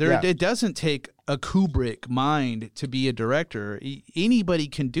it. It doesn't take a Kubrick mind to be a director. Anybody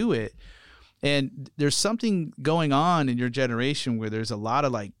can do it. And there's something going on in your generation where there's a lot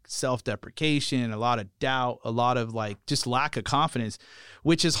of like self-deprecation, a lot of doubt, a lot of like just lack of confidence,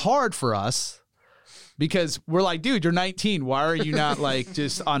 which is hard for us. Because we're like, dude, you're 19. Why are you not like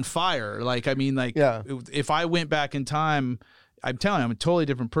just on fire? Like, I mean, like, if I went back in time, I'm telling you, I'm a totally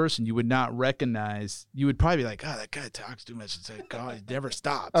different person. You would not recognize. You would probably be like, that guy talks too much. It's like, God, he never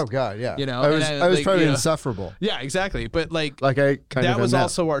stops. Oh God, yeah. I was probably insufferable. Yeah, exactly. But like I kind that of was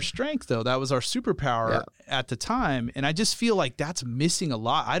also our strength, though. That was our superpower at the time, and I just feel like that's missing a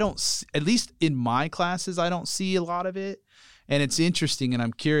lot. I don't, at least in my classes, I don't see a lot of it. And it's interesting, and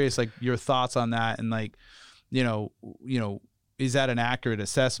I'm curious, like, your thoughts on that, and like, is that an accurate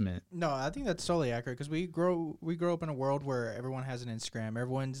assessment? No, I think that's totally accurate, because we grow up in a world where everyone has an Instagram,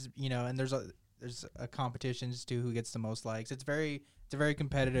 everyone's and there's a competition as to who gets the most likes. It's a very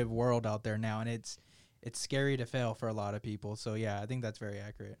competitive world out there now, and it's scary to fail for a lot of people. So yeah, I think that's very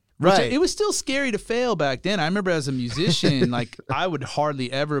accurate. Right. It was still scary to fail back then. I remember as a musician, like I would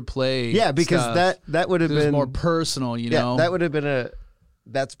hardly ever play. Yeah, because stuff. that would have been more personal, you know. That would have been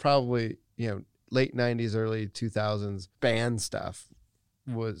that's probably, late 90s, early 2000s band stuff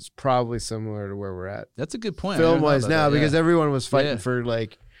was probably similar to where we're at That's a good point. film wise now, because everyone was fighting Yeah. for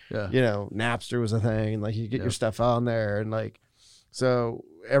like, Yeah. you know, Napster was a thing, and like you get Yep. your stuff on there, and like, so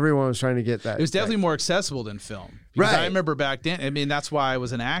everyone was trying to get that. It was definitely more accessible than film. Because Right. I remember back then, I mean, that's why I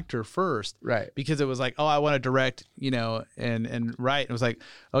was an actor first. right. Because it was like, oh, I want to direct, you know, and write. It was like,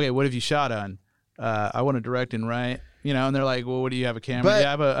 okay, what have you shot on? I want to direct and write, you know, and they're like, well, what do you have, a camera? But- yeah,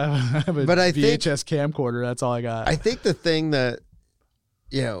 I have a but I think- VHS camcorder. That's all I got. I think the thing that,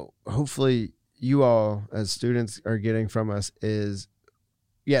 you know, hopefully you all as students are getting from us is,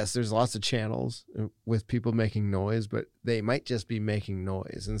 yes, there's lots of channels with people making noise, but they might just be making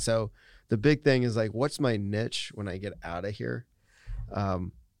noise. And so the big thing is like, what's my niche when I get out of here?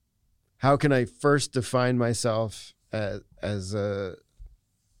 How can I first define myself as a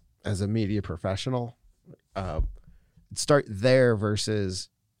media professional? Start there versus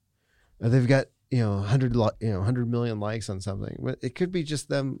they've got, you know, 100 million likes on something, but it could be just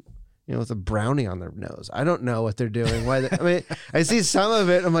them, you know, with a brownie on their nose. I don't know what they're doing. Why? I mean, I see some of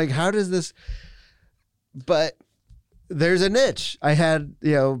it. I'm like, how does this? But there's a niche. I had,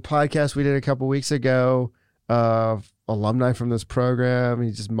 you know, podcast we did a couple weeks ago. Alumni from this program.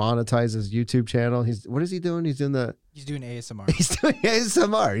 He just monetized his YouTube channel. What is he doing? He's doing ASMR. He's doing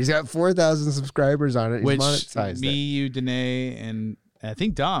ASMR. He's got 4,000 subscribers on it. He's Which monetized me, it. you, Danae, and I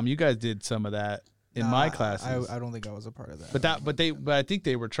think Dom, you guys did some of that in my classes. I don't think I was a part of that. But I think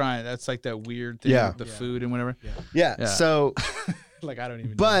they were trying. That's like that weird thing Yeah. with the food and whatever. Yeah. Yeah. So, Like I don't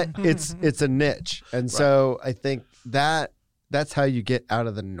even. but know. it's a niche, and so I think that's how you get out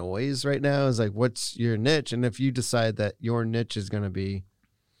of the noise right now. Is like, what's your niche? And if you decide that your niche is going to be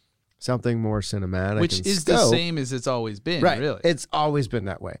something more cinematic, which and is the scope, same as it's always been. right? Really, It's always been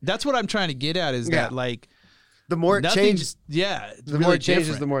that way. that's what I'm trying to get at. Is Yeah. that like The more it nothing- changes, Yeah, it's the really more it changes,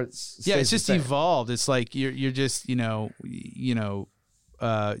 different. the more Yeah, it's just evolved. It's like you're just you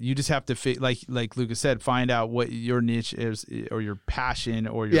just have to like Lucas said, find out what your niche is or your passion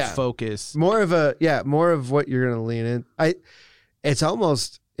or your Yeah. focus. more of what you're going to lean in. It's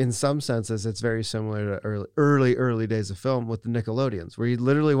almost in some senses it's very similar to early days of film with the Nickelodeons, where you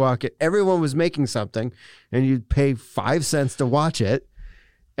literally walk it. Everyone was making something, and you'd pay 5 cents to watch it.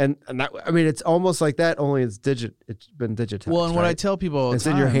 And that, I mean, it's almost like that. Only it's been digitized. Well, and what I right? tell people all the It's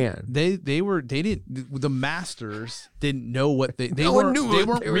time, in your hand. the masters didn't know what they No one weren't knew they what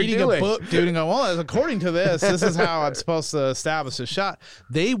weren't they were reading doing. a book, dude, and go, well, according to this is how I'm supposed to establish a shot.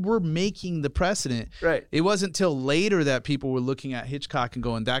 They were making the precedent. Right. It wasn't till later that people were looking at Hitchcock and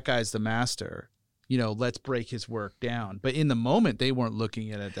going, that guy's the master. You know, let's break his work down. But in the moment, they weren't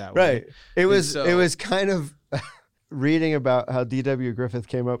looking at it that way. Right. It was so- kind of reading about how D.W. Griffith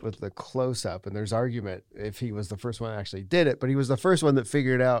came up with the close-up, and there's argument if he was the first one that actually did it, but he was the first one that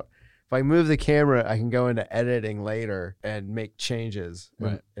figured out, if I move the camera, I can go into editing later and make changes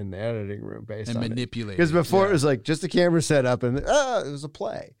Right. in the editing room based And on manipulate. Because it. before Yeah. it was like just a camera set up and it was a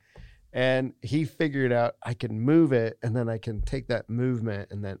play. And he figured out I can move it, and then I can take that movement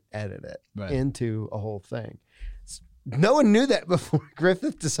and then edit it Right. into a whole thing. No one knew that before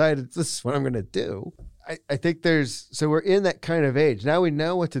Griffith decided this is what I'm going to do. I think so we're in that kind of age. Now we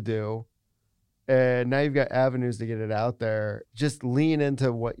know what to do. And now you've got avenues to get it out there. Just lean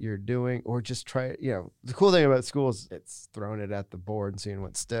into what you're doing, or just try it. You know, the cool thing about school is it's throwing it at the board and seeing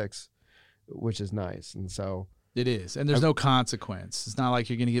what sticks, which is nice. And so, It is. And there's no consequence. It's not like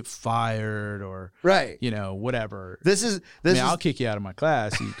you're going to get fired or, right. you know, whatever. This is I'll kick you out of my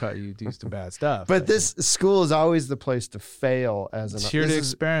class. You do some bad stuff. but this school is always the place to fail as an. it's here to this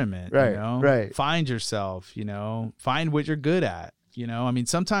is- experiment. right, You know? right. Find yourself. You know, find what you're good at. You know, I mean,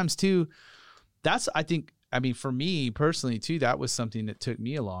 sometimes too. For me personally too, that was something that took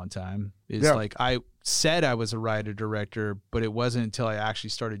me a long time. Is Yeah. like I said I was a writer director, but it wasn't until I actually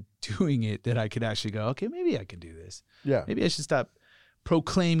started doing it that I could actually go, okay, maybe I can do this. Yeah. Maybe I should stop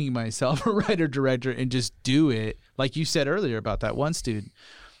proclaiming myself a writer director and just do it, like you said earlier about that one student.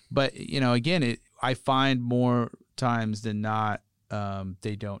 But you know, again, I find more times than not,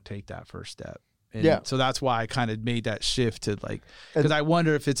 they don't take that first step. And Yeah. so that's why I kind of made that shift to like, And- because I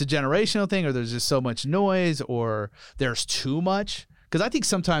wonder if it's a generational thing or there's just so much noise or there's too much. Because I think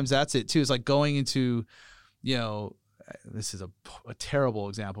sometimes that's it too. It's like going into, you know, this is a terrible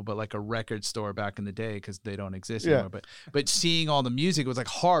example, but like a record store back in the day, because they don't exist Yeah. anymore. But seeing all the music, it was like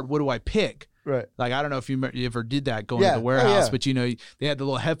hard. What do I pick? Right. Like, I don't know if you ever did that going Yeah. to the Oh, warehouse, yeah. but you know, they had the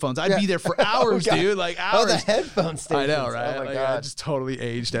little headphones. I'd Yeah. be there for hours, God. dude. Like Oh, hours. the headphone stations. I know, right? Oh my Like, God. I just totally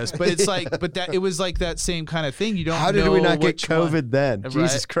aged us. But it's like, it was like that same kind of thing. You don't How did know we not get which one. COVID then? Right?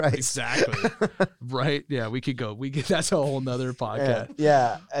 Jesus Christ. Exactly. Right. Yeah, we could go. That's a whole nother podcast.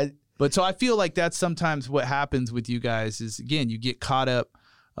 Yeah. But so I feel like that's sometimes what happens with you guys is, again, you get caught up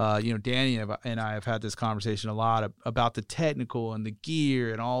Danny and I have had this conversation a lot about the technical and the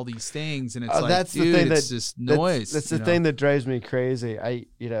gear and all these things, and it's like, that's dude, the thing it's just noise. That's the thing that drives me crazy.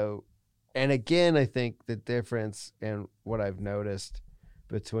 And again, I think the difference and what I've noticed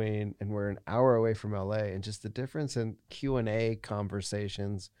between, and we're an hour away from LA, and just the difference in Q&A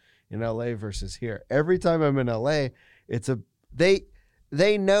conversations in LA versus here. Every time I'm in LA,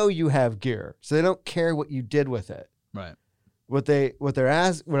 they know you have gear, so they don't care what you did with it. Right. What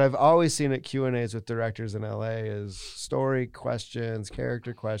I've always seen at Q&As with directors in LA is story questions,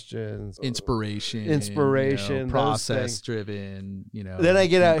 character questions, inspiration, process driven, Then I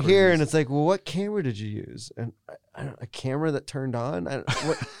get out here and it's like, well, what camera did you use? And a camera that turned on?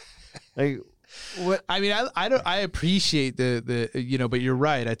 What? I mean, I appreciate the but you're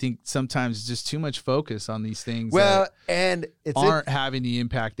right. I think sometimes it's just too much focus on these things. Well, and aren't having the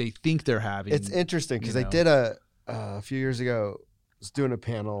impact they think they're having. It's interesting because I did a few years ago, I was doing a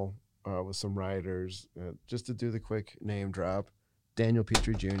panel with some writers, just to do the quick name drop. Daniel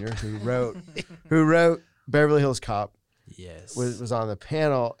Petrie Jr., who wrote Beverly Hills Cop, yes, was on the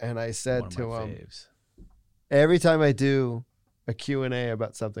panel, and I said to him, every time I do a Q&A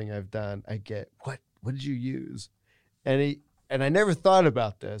about something I've done, I get, what did you use? And I never thought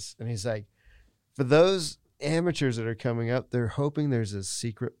about this, and he's like, for those amateurs that are coming up, they're hoping there's a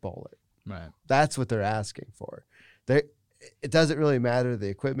secret bullet. Right. That's what they're asking for. It doesn't really matter the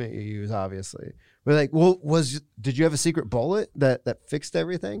equipment you use, obviously. But like, well, did you have a secret bullet that fixed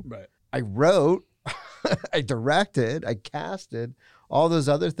everything? Right. I wrote, I directed, I casted, all those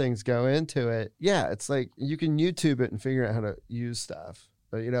other things go into it. Yeah, it's like you can YouTube it and figure out how to use stuff.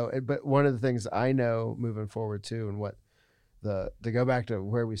 But one of the things I know moving forward too, and what to go back to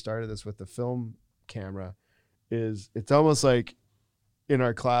where we started this with the film camera, is it's almost like in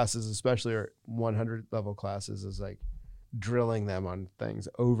our classes, especially our 100 level classes, is like drilling them on things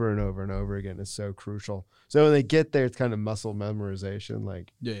over and over and over again is so crucial. So when they get there, it's kind of muscle memorization.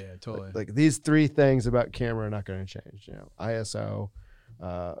 Like, yeah, totally. Like these 3 things about camera are not going to change. ISO,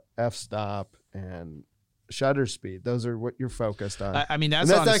 f-stop, and shutter speed. Those are what you're focused on. I mean, that's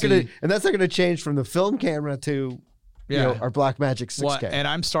not going to change from the film camera to our Blackmagic 6K. Well, and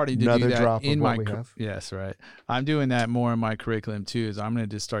I'm starting to do that in my yes, right. I'm doing that more in my curriculum too. Is I'm going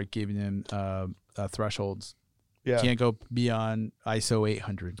to just start giving them thresholds. Yeah, can't go beyond ISO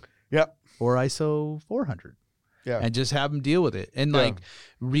 800. Yep, or ISO 400. Yeah, and just have them deal with it and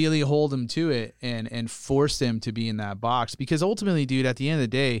really hold them to it and force them to be in that box, because ultimately, dude, at the end of the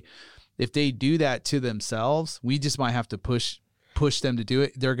day, if they do that to themselves, we just might have to push them to do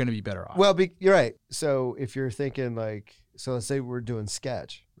it. They're going to be better off. Well, you're right. So if you're thinking so let's say we're doing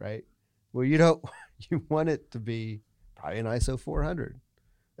sketch, right? Well, you want it to be probably an ISO 400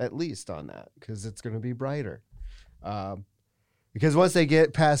 at least on that, because it's going to be brighter. Because once they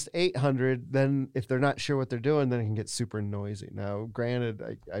get past 800, then if they're not sure what they're doing, then it can get super noisy. Now,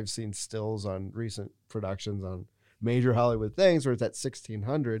 granted, I've seen stills on recent productions on major Hollywood things where it's at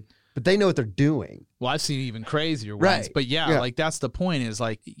 1600, but they know what they're doing. Well, I've seen even crazier ones, right. But yeah, like that's the point, is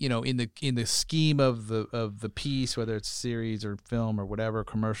like, in the scheme of the piece, whether it's series or film or whatever,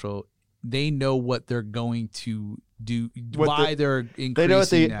 commercial, they know what they're going to do, they're increasing. They know what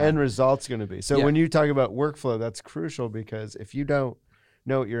the end result's going to be. So when you talk about workflow, that's crucial, because if you don't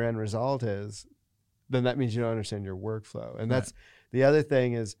know what your end result is, then that means you don't understand your workflow. And that's the other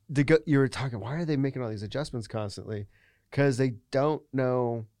thing is, you were talking, why are they making all these adjustments constantly? Because they don't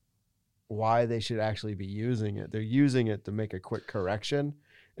know why they should actually be using it. They're using it to make a quick correction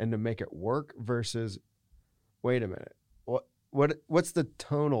and to make it work versus, wait a minute, what's the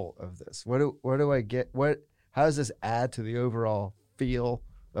tonal of this? What do I get? How does this add to the overall feel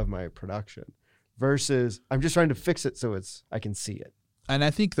of my production? Versus, I'm just trying to fix it so I can see it. And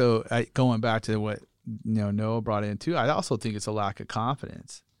I think, though, going back to what Noah brought in too, I also think it's a lack of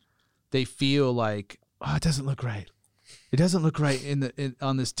confidence. They feel like, it doesn't look right. It doesn't look right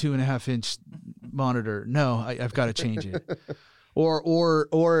on this 2.5-inch monitor. No, I've got to change it.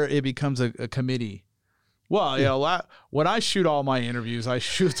 Or it becomes a committee. Well, when I shoot all my interviews, I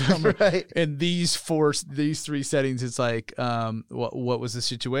shoot them in these 3 settings. It's like, what was the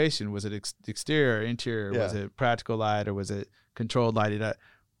situation? Was it exterior, interior? Was it practical light, or was it controlled light?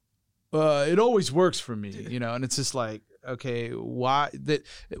 It always works for me, and it's just like, okay, why that?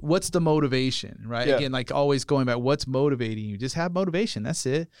 What's the motivation, right? Yeah. Again, like always going back, what's motivating you? Just have motivation. That's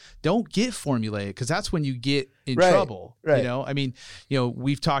it. Don't get formulaic, because that's when you get in trouble. Right. I mean,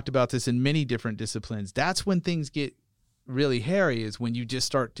 we've talked about this in many different disciplines. That's when things get really hairy, is when you just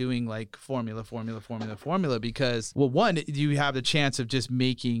start doing like formula, because, well, one, you have the chance of just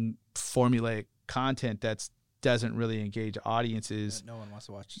making formulaic content that's doesn't really engage audiences No one wants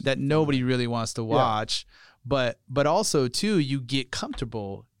to watch. that nobody really wants to watch. But also too, you get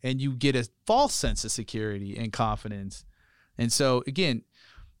comfortable and you get a false sense of security and confidence. And so again,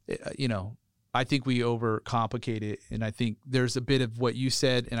 you know, I think we overcomplicate it, and I think there's a bit of what you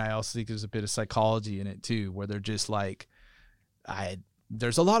said, and I also think there's a bit of psychology in it too, where they're just like,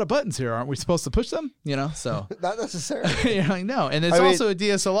 there's a lot of buttons here, aren't we supposed to push them? You know, so Not necessarily. you're like, no, and it's also a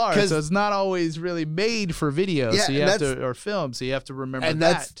DSLR, so it's not always really made for video, so you have to, or film, so you have to remember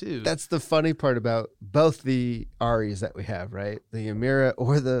that too. That's the funny part about both the REs that we have, right? The Amira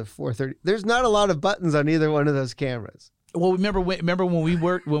or the 430. There's not a lot of buttons on either one of those cameras. Well, remember when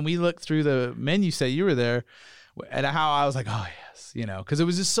we looked through the menu set, you were there, and how I was like, oh yes, you know, because it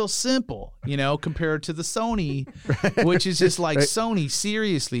was just so simple, you know, compared to the Sony, which is just like Sony.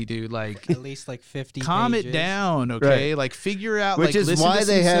 Seriously, dude, like at least like 50. calm pages. it down, okay? Like figure out, which like is listen why to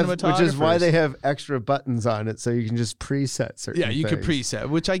they some have, which is why cinematographers. they have extra buttons on it, so you can just preset certain. Yeah, you could things. preset,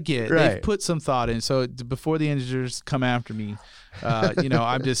 which I get. Right. They've put some thought in. So before the engineers come after me, you know,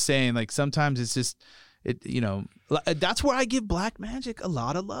 I'm just saying, like sometimes it's just. You know, that's where I give Blackmagic a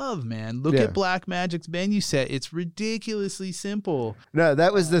lot of love, man. Look at Blackmagic's menu set; it's ridiculously simple. No,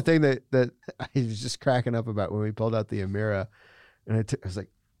 that was the thing that I was just cracking up about when we pulled out the Amira, and I was like,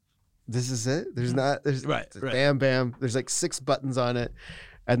 "This is it. There's bam, bam. There's like 6 buttons on it."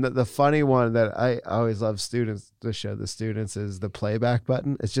 And the funny one that I always love students to show the students is the playback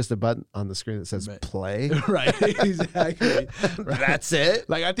button. It's just a button on the screen that says play. Right, exactly. Right. That's it.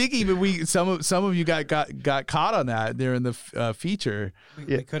 Like I think even some of you got caught on that there in the feature.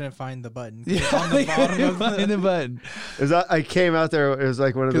 We couldn't find the button. Yeah, It's on the bottom of the button. I came out there. It was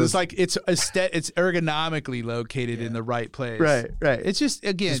like one of those. It's like it's ergonomically located in the right place. Right. It's just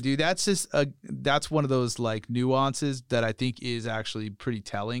dude. That's one of those like nuances that I think is actually pretty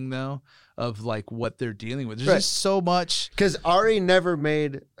telling though of like what they're dealing with. There's just so much, because Ari never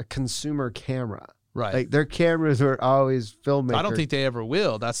made a consumer camera. Right. Like their cameras were always filmmaker. I don't think they ever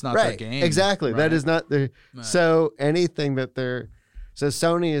will. That's not their game. Exactly. Right. That is not their. Right. So anything that so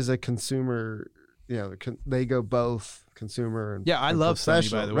Sony is a consumer. You know, they go both consumer and I love Sony,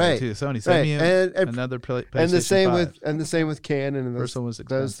 professional. by the way, too. Sony sent me another PlayStation and the same 5. with Canon and First one was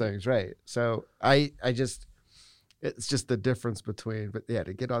those things, right? So I just. It's just the difference between, but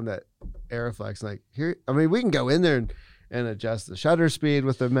to get on that Aeroflex, like here, I mean, we can go in there and adjust the shutter speed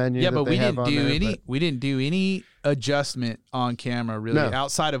with the menu. Yeah, but we didn't do any adjustment on camera really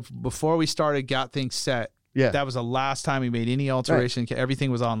outside of before we got things set. Yeah, that was the last time we made any alteration. Right. Everything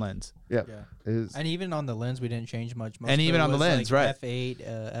was on lens. Yeah. And even on the lens, we didn't change much. And even on the lens, like right?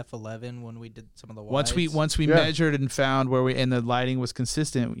 F8, F11 when we did some of the wides. Once we measured and found where and the lighting was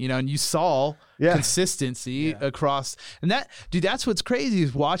consistent, you know, and you saw consistency across. And that's what's crazy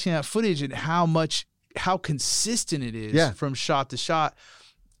is watching that footage and how consistent it is from shot to shot.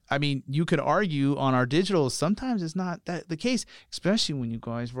 I mean, you could argue on our digital, sometimes it's not that the case, especially when you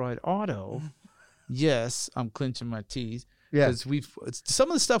guys ride auto. Yes, I'm clenching my teeth. Yeah, because some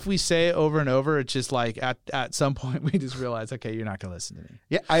of the stuff we say over and over, it's just like at some point we just realize, okay, you're not gonna listen to me.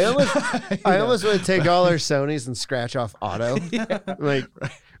 Yeah, I almost want to take all our Sonys and scratch off auto,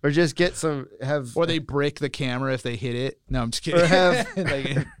 or just get or they break the camera if they hit it. No, I'm just kidding. Or have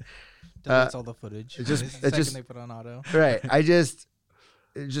deletes all the footage. It just they put on auto. Right. I just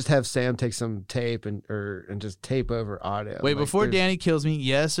have Sam take some tape and just tape over audio. Wait, before Danny kills me,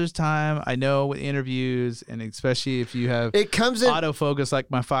 yes, there's time. I know with interviews, and especially if you have autofocus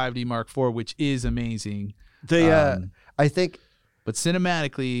like my 5D Mark IV, which is amazing. I think, but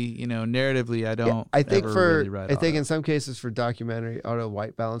cinematically, you know, narratively, I don't. I think really in some cases for documentary, auto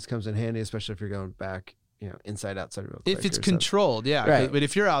white balance comes in handy, especially if you're going back. You know, inside, outside, real quick. If it's controlled, right. But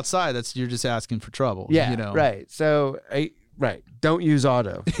if you're outside, you're just asking for trouble. Yeah, you know? Right. So don't use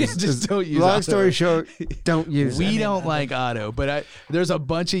auto. Just don't use long auto. Story short, don't use it. We don't like auto, but there's a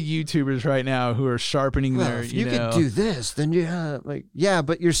bunch of YouTubers right now who are sharpening their, if you could do this, then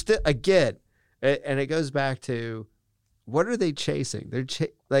but you're still, again, and it goes back to, what are they chasing?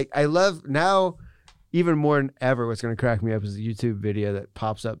 They're I love now, even more than ever, what's going to crack me up is a YouTube video that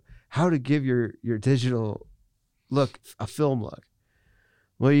pops up, how to give your digital look a film look.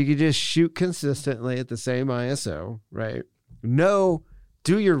 Well, you could just shoot consistently at the same ISO, right?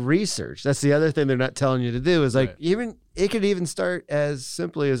 Do your research. That's the other thing they're not telling you to do is it could even start as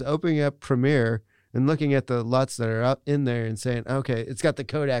simply as opening up Premiere and looking at the LUTs that are up in there and saying, okay, it's got the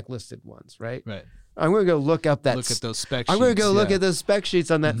Kodak listed ones, right? Right. I'm going to go look up that. Look at those spec sheets. I'm going to go look at those spec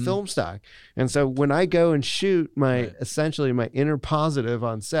sheets on that film stock. And so when I go and shoot essentially my inner positive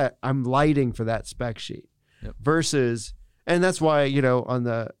on set, I'm lighting for that spec sheet versus, and that's why, you know, on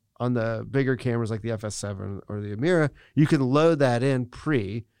on the bigger cameras like the FS7 or the Amira, you can load that in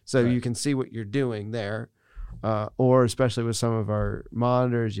so you can see what you're doing there. Or especially with some of our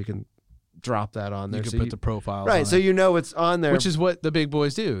monitors, you can drop that on there. You can put the profiles right, on so it, you know it's on there. which is what the big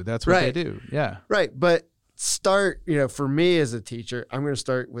boys do. That's what they do. Yeah. Right, but start, for me as a teacher, I'm going to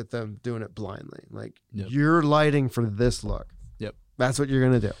start with them doing it blindly. Like, you're lighting for this look. Yep. That's what you're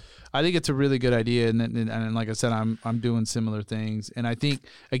going to do. I think it's a really good idea, and like I said, I'm doing similar things, and I think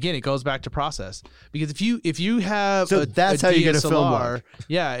again it goes back to process, because if you have that's how you get a film look.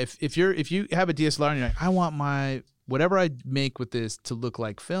 Yeah, if you have a DSLR and you're like, I want my whatever I make with this to look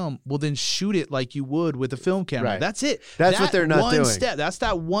like film, well then shoot it like you would with a film camera. Right. That's it. That's what they're not doing. That's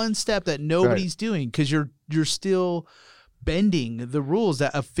that one step that nobody's doing, because you're still bending the rules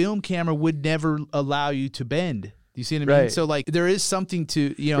that a film camera would never allow you to bend. Do you see what I mean? Right. So like there is something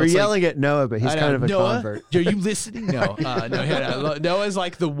to, We're yelling at Noah, but he's kind of a convert. Are you listening? No. Noah's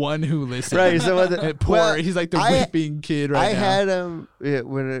like the one who listens. Right. So he's like the whipping kid right now. I had him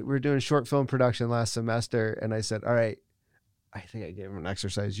when we were doing short film production last semester, and I said, all right, I think I gave him an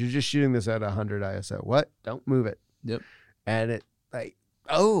exercise. You're just shooting this at 100 ISO. What? Don't move it. Yep. And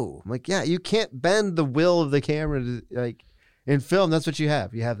I'm like, yeah, you can't bend the will of the camera to, like, in film. That's what you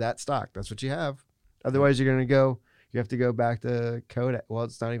have. You have that stock. That's what you have. Otherwise, you have to go back to Kodak. Well,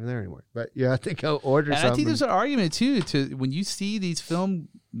 it's not even there anymore, but you have to go order something. I think there's an argument too, when you see the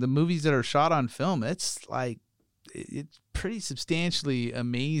movies that are shot on film, it's like, it's pretty substantially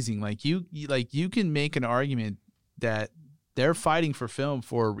amazing. Like you can make an argument that they're fighting for film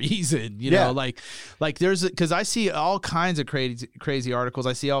for a reason, you know, like because I see all kinds of crazy articles.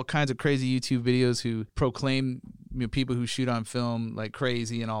 I see all kinds of crazy YouTube videos who proclaim, people who shoot on film like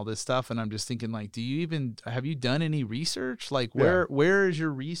crazy and all this stuff. And I'm just thinking, like, have you done any research? Like where is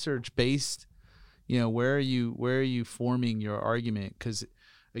your research based? Where are you forming your argument? Because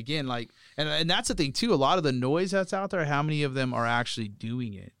again, like, and that's the thing too, a lot of the noise that's out there, how many of them are actually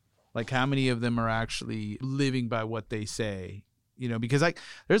doing it? Like, how many of them are actually living by what they say? Because like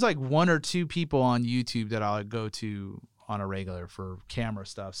there's like one or two people on YouTube that I'll go to on a regular for camera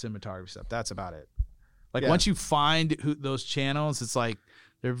stuff, cinematography stuff. That's about it. Like once you find those channels, it's like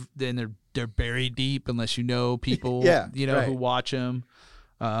they're buried deep unless you know people, who watch them.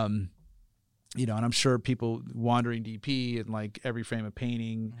 And I'm sure people Wandering DP and like Every Frame of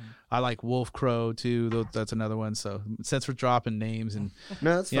Painting. Mm-hmm. I like Wolf Crow too. That's another one. So since we're dropping names and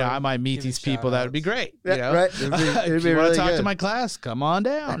I might meet these people, that would be great. Yeah, right. It'd be if you really want to talk good to my class, come on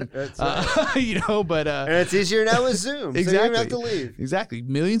down. That's right. But and it's easier now with Zoom. Exactly. So you don't have to leave. Exactly.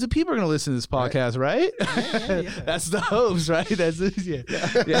 Millions of people are going to listen to this podcast, right? Yeah. That's the hopes, right? That's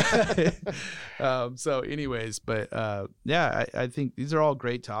so anyways, but I think these are all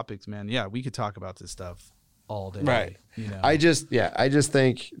great topics, man. Yeah, we could talk about this stuff all day. Right. I just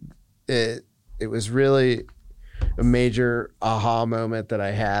think it was really a major aha moment that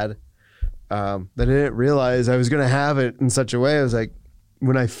I had that I didn't realize I was going to have it in such a way. I was like,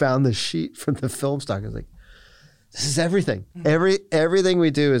 when I found the sheet from the film stock, I was like, this is everything. Everything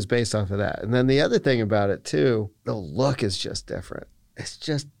we do is based off of that. And then the other thing about it too, the look is just different. It's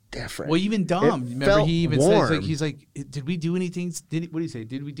just different. Well, even Dom, remember he even says, he's like, did we do anything? What do you say?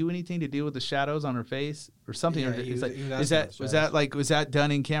 Did we do anything to deal with the shadows on her face or something? Yeah, was that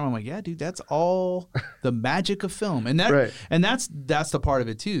done in camera? I'm like, yeah, dude, that's all the magic of film, and that's the part of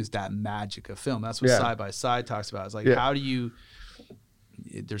it too, is that magic of film. That's what Side by Side talks about. It's like, how do you?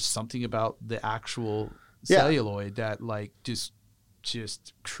 There's something about the actual celluloid that like just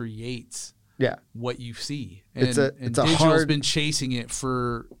creates what you see, and digital's been chasing it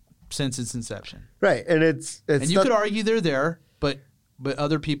since its inception, right? And you could argue they're there, but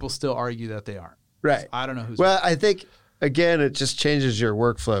other people still argue that they aren't. Right. So I don't know who's. Well, I think again, it just changes your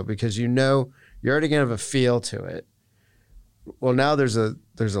workflow because you're already gonna have a feel to it. Well, now there's a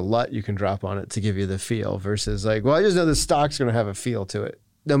LUT you can drop on it to give you the feel versus like, well, I just know the stock's gonna have a feel to it,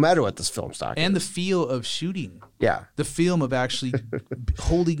 no matter what this film stock and is. The feel of shooting. Yeah. The film of actually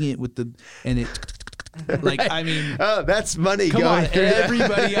holding it with like, I mean, oh, that's money. Come going on, through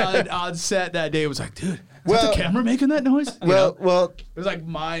everybody on set that day was like, dude, is that the camera making that noise? Well, it was like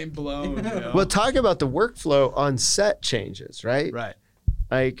mind blown. Well, talk about the workflow on set changes, right? Right.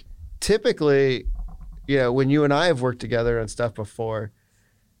 Like typically, when you and I have worked together on stuff before,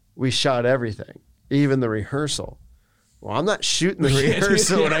 we shot everything, even the rehearsal. Well, I'm not shooting the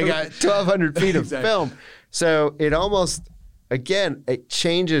rehearsal when I got 1,200 feet of film. So it almost, again, it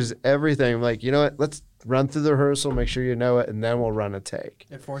changes everything. Like, you know what? Let's run through the rehearsal, make sure you know it, and then we'll run a take.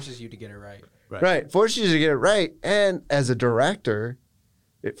 It forces you to get it right. Right. Forces you to get it right. And as a director,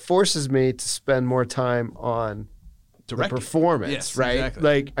 it forces me to spend more time on the Directing. performance, Yes, right? exactly.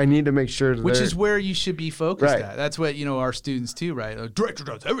 Like I need to make sure Which they're- is where you should be focused Right. at. That's what, our students too, right? The director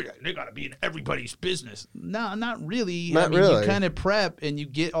does everything. They got to be in everybody's business. No, not really. Not You really. kind of prep and you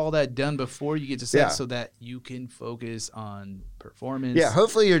get all that done before you get to set Yeah. so that you can focus on performance. yeah.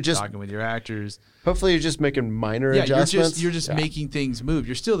 Hopefully you're just talking with your actors. making minor Yeah, adjustments. you're just Yeah. making things move.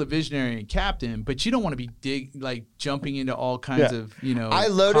 You're still the visionary and captain, but you don't want to be jumping into all kinds Yeah. of, I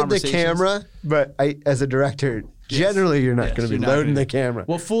loaded the conversations. camera, but as a director, generally you're not Yes, going to you're be not loading gonna- the camera.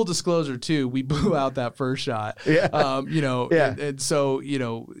 Well, full disclosure too, we blew out that first shot. Yeah. Yeah. And so,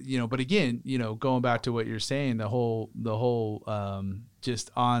 but again, going back to what you're saying, the whole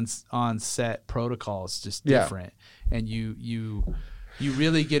just on set protocol is just Yeah. different. And you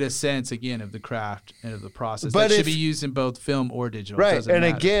really get a sense again of the craft and of the process But that should if- be used in both film or digital. It Right. doesn't And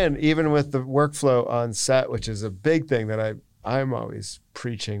matter. again, even with the workflow on set, which is a big thing that I'm always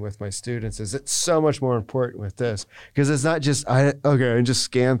preaching with my students, is it's so much more important with this because it's not just I just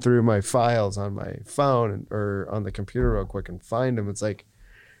scan through my files on my phone or on the computer real quick and find them. It's like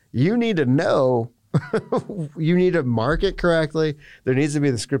you need to know, you need to mark it correctly. There needs to be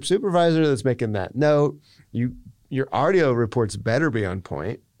the script supervisor that's making that note. Your audio reports better be on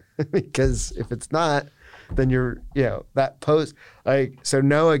point because if it's not, then that post so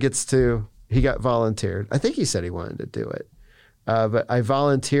Noah he got volunteered. I think he said he wanted to do it. But I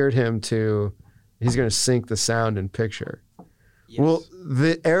volunteered him he's going to sync the sound and picture. Yes. Well,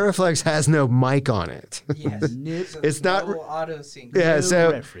 the Aeroflex has no mic on it. yes. Nip. It's not- no auto sync. Yeah, No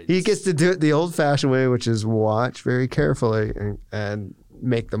so reference. he gets to do it the old-fashioned way, which is watch very carefully and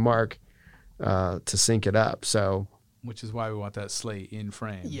make the mark to sync it up. So Which is why we want that slate in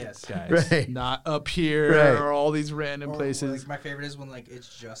frame. Yes. guys. Right. Not up here Right. or all these random Or, places. Like, my favorite is when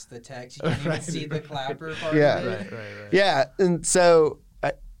it's just the text. You can't even Right. see the clapper part Yeah. of it. Right. yeah, and so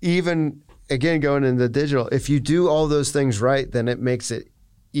even again going into digital, if you do all those things right, then it makes it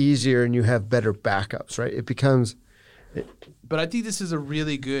easier and you have better backups, right? It becomes But I think this is a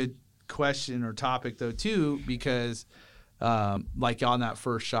really good question or topic though too, because like on that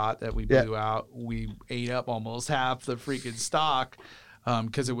first shot that we Yeah. blew out, we ate up almost half the freaking stock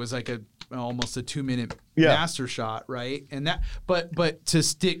because it was like almost a 2-minute Yeah. master shot, right? And that, but to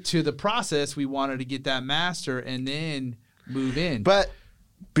stick to the process, we wanted to get that master and then move in. But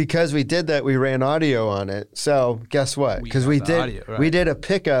because we did that, we ran audio on it. So guess what? We Because got we the did audio, right. we did a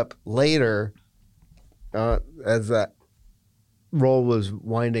pickup later as that roll was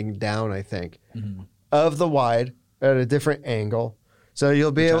winding down, I think, Mhm. of the wide at a different angle. So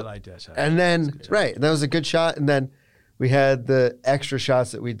you'll be Which I able, liked that shot. and That's a then good shot. right, that was a good shot. And then we had the extra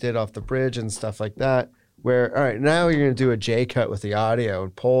shots that we did off the bridge and stuff like that. Where all right, now you're gonna do a J cut with the audio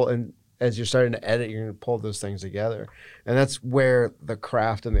and pull, and as you're starting to edit, you're gonna pull those things together, and that's where the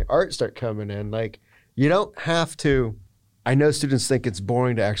craft and the art start coming in. Like you don't have to. I know students think it's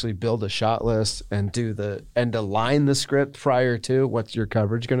boring to actually build a shot list and to line the script prior to what's your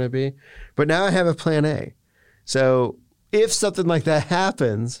coverage going to be, but now I have a plan A. So if something like that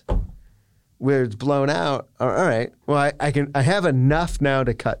happens, where it's blown out, all right, well I have enough now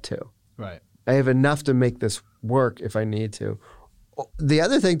to cut to. Right. I have enough to make this work if I need to. The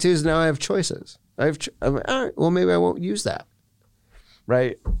other thing too is now I have choices. I'm like, all right, well maybe I won't use that.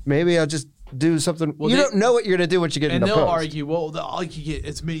 Right? Maybe I'll just do something. Well, you they- don't know what you're gonna do once you get And into they'll post. argue, well, I can get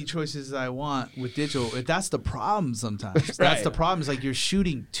as many choices as I want with digital. That's the problem sometimes. That's Right. the problem is like you're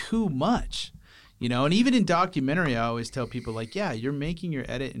shooting too much, and even in documentary, I always tell people like, yeah, you're making your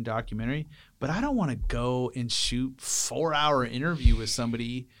edit in documentary, but I don't want to go and shoot 4-hour interview with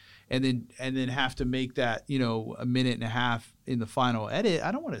somebody and then have to make that, a minute and a half in the final edit.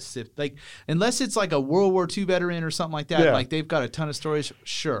 I don't want to sift unless it's like a World War II veteran or something like that. Yeah. Like they've got a ton of stories.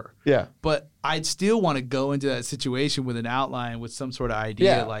 Sure. Yeah. But I'd still want to go into that situation with an outline, with some sort of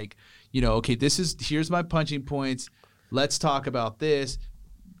idea, Yeah. like, okay, here's my punching points. Let's talk about this.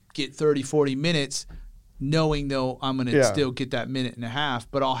 Get 30, 40 minutes, knowing though I'm going to Yeah. still get that minute and a half,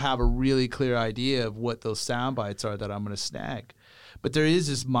 but I'll have a really clear idea of what those sound bites are that I'm going to snag. But there is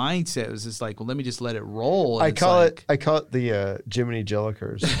this mindset. It was just like, well, let me just let it roll. And I it's call like- it the Jiminy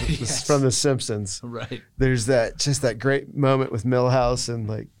Jillikers. This is Yes. from The Simpsons. Right. There's that great moment with Milhouse and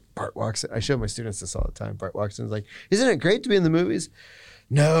like Bart walks in. I show my students this all the time. Bart walks in and is like, isn't it great to be in the movies?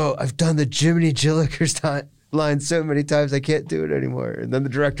 No, I've done the Jiminy Jillikers line so many times I can't do it anymore. And then the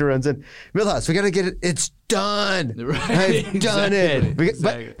director runs in, Milhouse, we got to get it. It's done. Right. I've done it.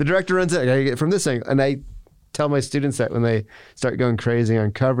 Exactly. But the director runs in, I got to get it from this angle. And I tell my students that when they start going crazy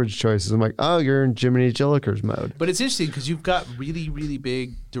on coverage choices, I'm like, oh, you're in Jiminy Jillikers mode. But it's interesting because you've got really, really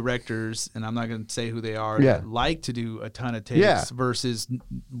big directors, and I'm not going to say who they are, Yeah. that like to do a ton of takes Yeah. versus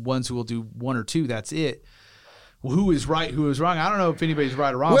ones who will do one or two. That's it. who is right, who is wrong. I don't know if anybody's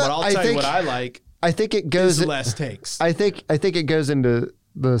right or wrong, Well, but I'll I tell you think- what I like I think it goes. is less takes. I think it goes into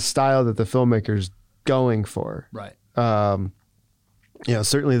the style that the filmmaker's going for. Right.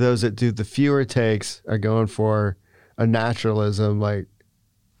 Certainly those that do the fewer takes are going for a naturalism. Like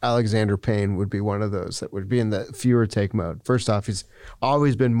Alexander Payne would be one of those that would be in the fewer take mode. First off, he's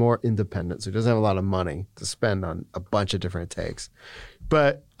always been more independent, so he doesn't have a lot of money to spend on a bunch of different takes.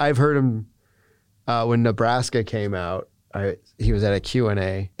 But I've heard him when Nebraska came out. He was at a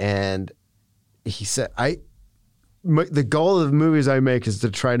Q&A and he said, the goal of the movies I make is to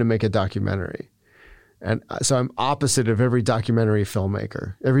try to make a documentary. And so I'm opposite of every documentary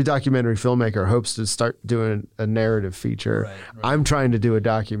filmmaker. Every documentary filmmaker hopes to start doing a narrative feature. Right. I'm trying to do a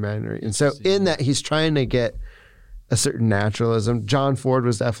documentary. And so in that, he's trying to get a certain naturalism. John Ford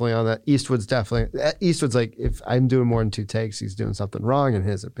was definitely on that. Eastwood's like, if I'm doing more than 2 takes, he's doing something wrong in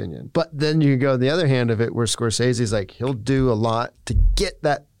his opinion. But then you go on the other hand of it where Scorsese's like, he'll do a lot to get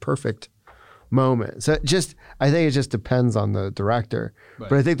that perfect moment. So I think it just depends on the director. Right.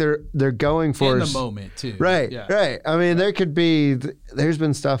 But I think they're going for in the moment too. Right, Yeah. right. I mean, there's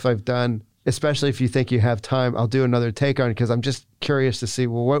been stuff I've done, especially if you think you have time, I'll do another take on it because I'm just curious to see,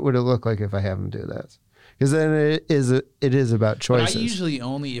 well, what would it look like if I have him do that? Because then it is about choices. But I usually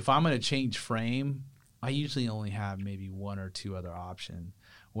only, if I'm going to change frame, I usually only have maybe 1 or 2 other options.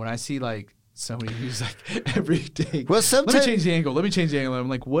 When I see like somebody who's like every day, Well, let sometimes me change the angle. Let me change the angle. I'm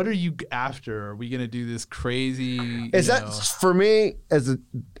like, what are you after? Are we going to do this crazy? Is that for me?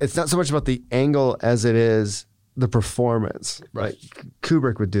 It's not so much about the angle as it is the performance. Right. Like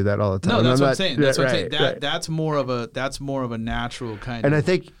Kubrick would do that all the time. No, And that's I'm what I'm not- saying. That's what I'm saying. right. That's more of a natural kind And of. I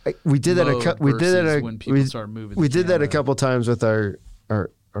think we did that. We did that. When people start moving. We the did that a camera. couple times with our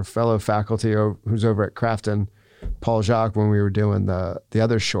fellow faculty who's over at Crafton, Paul Jacques, when we were doing the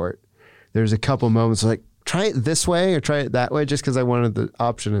other short. There's a couple moments like try it this way or try it that way, just because I wanted the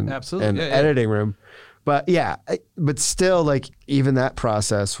option in Absolutely. Yeah, yeah. editing room. But but still, like even that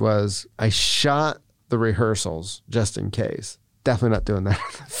process was I shot the rehearsals just in case. Definitely not doing that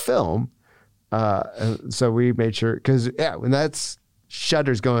in the film. And so we made sure because when that's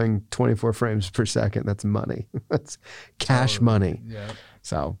shutter's going 24 frames per second, that's money. That's cash money. Yeah.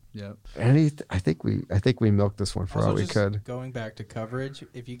 So Yeah. I think we milked this one for Also, all we just could. Going back to coverage,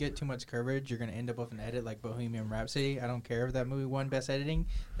 if you get too much coverage, you're gonna end up with an edit like Bohemian Rhapsody. I don't care if that movie won Best Editing.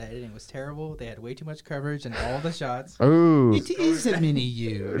 That editing was terrible. They had way too much coverage in all the shots. Ooh, It is a mini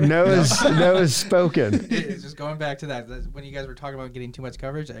you. no is spoken. It's just going back to that. When you guys were talking about getting too much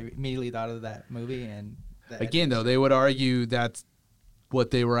coverage, I immediately thought of that movie and. Again, though, they would argue that's what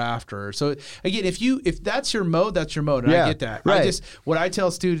they were after. So again, if that's your mode, that's your mode. And Yeah, I get that. right. What I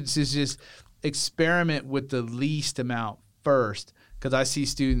tell students is just experiment with the least amount first. Because I see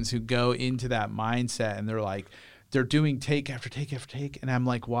students who go into that mindset and they're doing take after take after take, and I'm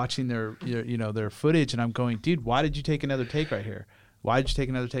like watching their footage, and I'm going, dude, why did you take another take right here? Why did you take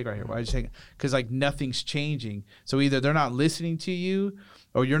another take right here? Why did you take? Because like nothing's changing. So either they're not listening to you,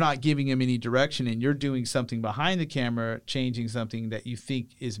 or you're not giving them any direction, and you're doing something behind the camera, changing something that you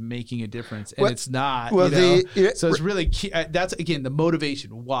think is making a difference, and it's not. Well, So it's really key. That's again the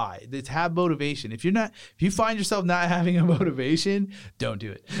motivation. Why? It's have motivation. If you find yourself not having a motivation, don't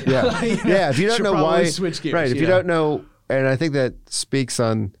do it. Yeah, yeah. If you don't Should know probably why, switch gears. right? If you don't know, and I think that speaks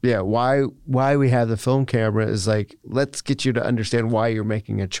on why we have the film camera is like let's get you to understand why you're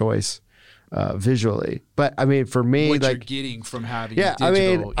making a choice visually. But I mean, for me, what you're like getting from having I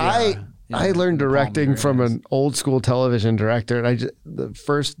mean, digital, I learned directing from an old school television director, and the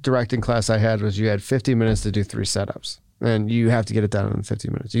first directing class I had was you had 50 minutes to do 3 setups, and you have to get it done in 50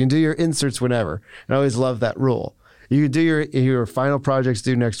 minutes. You can do your inserts whenever, and I always loved that rule. You can do your final projects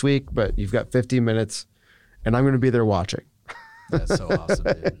due next week, but you've got 50 minutes, and I'm going to be there watching. That's so awesome,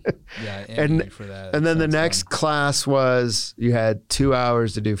 dude. Yeah, envy you for that. And then the Sounds next fun. class was you had 2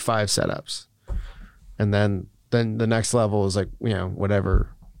 hours to do 5 setups, and then the next level is like whatever.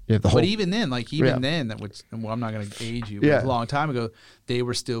 You have the whole. But even then, I'm not going to age you. But it was a long time ago, they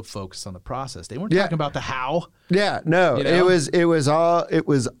were still focused on the process. They weren't talking about the how. Yeah, no, You know? it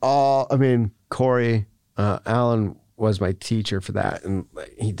was all. I mean, Corey Allen was my teacher for that, and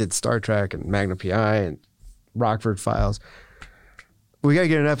he did Star Trek and Magnum PI and Rockford Files. We got to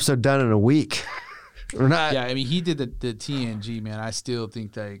get an episode done in a week. We're not. Yeah, I mean, he did the TNG, man. I still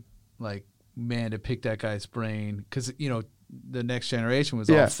think man, to pick that guy's brain, because the Next Generation was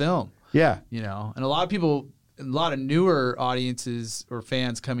all film. Yeah. And a lot of people, a lot of newer audiences or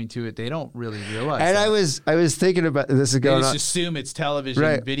fans coming to it, they don't really realize. And that. I was thinking about this is They going just on. assume it's television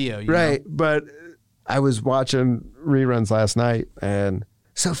Right, video. Right, but I was watching reruns last night, and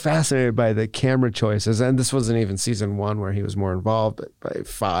so fascinated by the camera choices. And this wasn't even season 1 where he was more involved, but by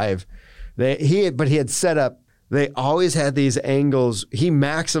 5, he had set up. They always had these angles. He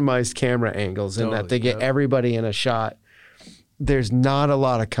maximized camera angles in that they get everybody in a shot. There's not a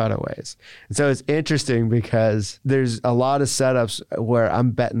lot of cutaways. And so it's interesting because there's a lot of setups where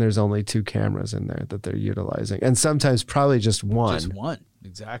I'm betting there's only 2 cameras in there that they're utilizing. And sometimes probably just one. Just one,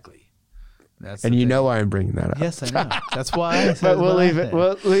 exactly. And you know why I'm bringing that up. Yes, I know. That's why I said but we'll leave it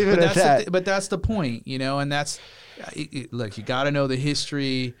at that. But that's the point, and that's, look, you got to know the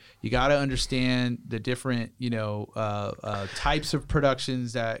history. You got to understand the different, types of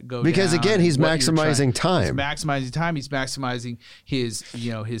productions that go because down, again, he's maximizing time. He's maximizing time. He's maximizing his,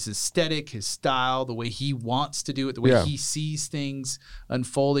 his aesthetic, his style, the way he wants to do it, the way he sees things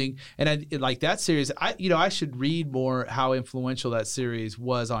unfolding. And like that series, I should read more how influential that series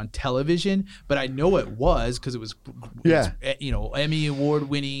was on television, but I know it was because it was, Emmy Award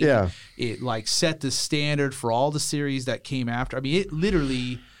winning. Yeah. It like set the standard for all the series that came after. I mean, it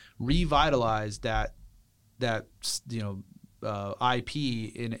literally revitalized that IP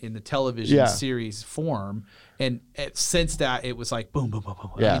in the television series form, and since that it was like boom, boom, boom,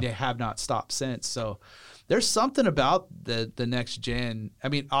 boom. I mean, they have not stopped since. So there's something about the next gen. I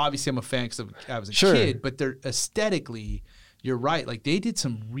mean, obviously I'm a fan because I was a kid, but they're aesthetically, you're right. Like they did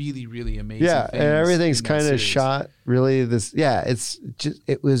some really, really amazing things. And everything's kind of shot really it's just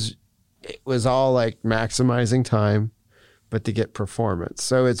it was all like maximizing time, but to get performance.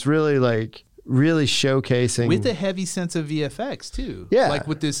 So it's really like really showcasing with a heavy sense of VFX too. Yeah. Like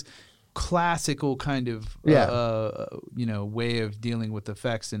with this classical kind of way of dealing with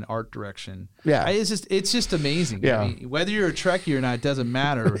effects and art direction. Yeah. It's just amazing. Yeah. I mean, whether you're a Trekkie or not, it doesn't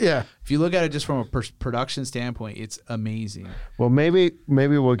matter. Yeah. If you look at it just from a production standpoint, it's amazing. Well, maybe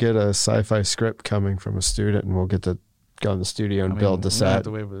we'll get a sci-fi script coming from a student and we'll get to go in the studio and build the set. I have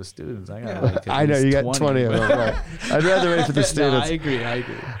to wait for the students. I know you got 20 of them. Right. I'd rather wait for the students. No, I agree.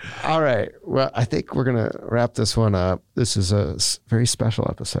 All right. Well, I think we're going to wrap this one up. This is a very special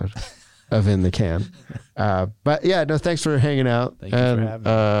episode of In the Can. But yeah, no, thanks for hanging out. Thank you for having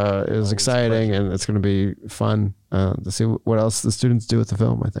me. It was exciting and it's going to be fun to see what else the students do with the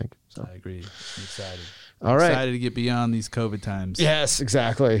film, I think. So. I agree. I'm excited. All right. Excited to get beyond these COVID times. Yes,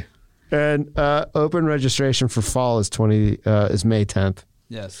 exactly. And open registration for fall is May 10th.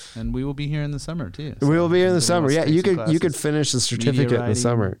 Yes, and we will be here in the summer too. So we will be here in the summer. Yeah, you could finish the certificate in the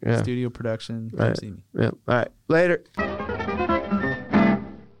summer. Yeah, studio production. Right. Yeah. All right. Later.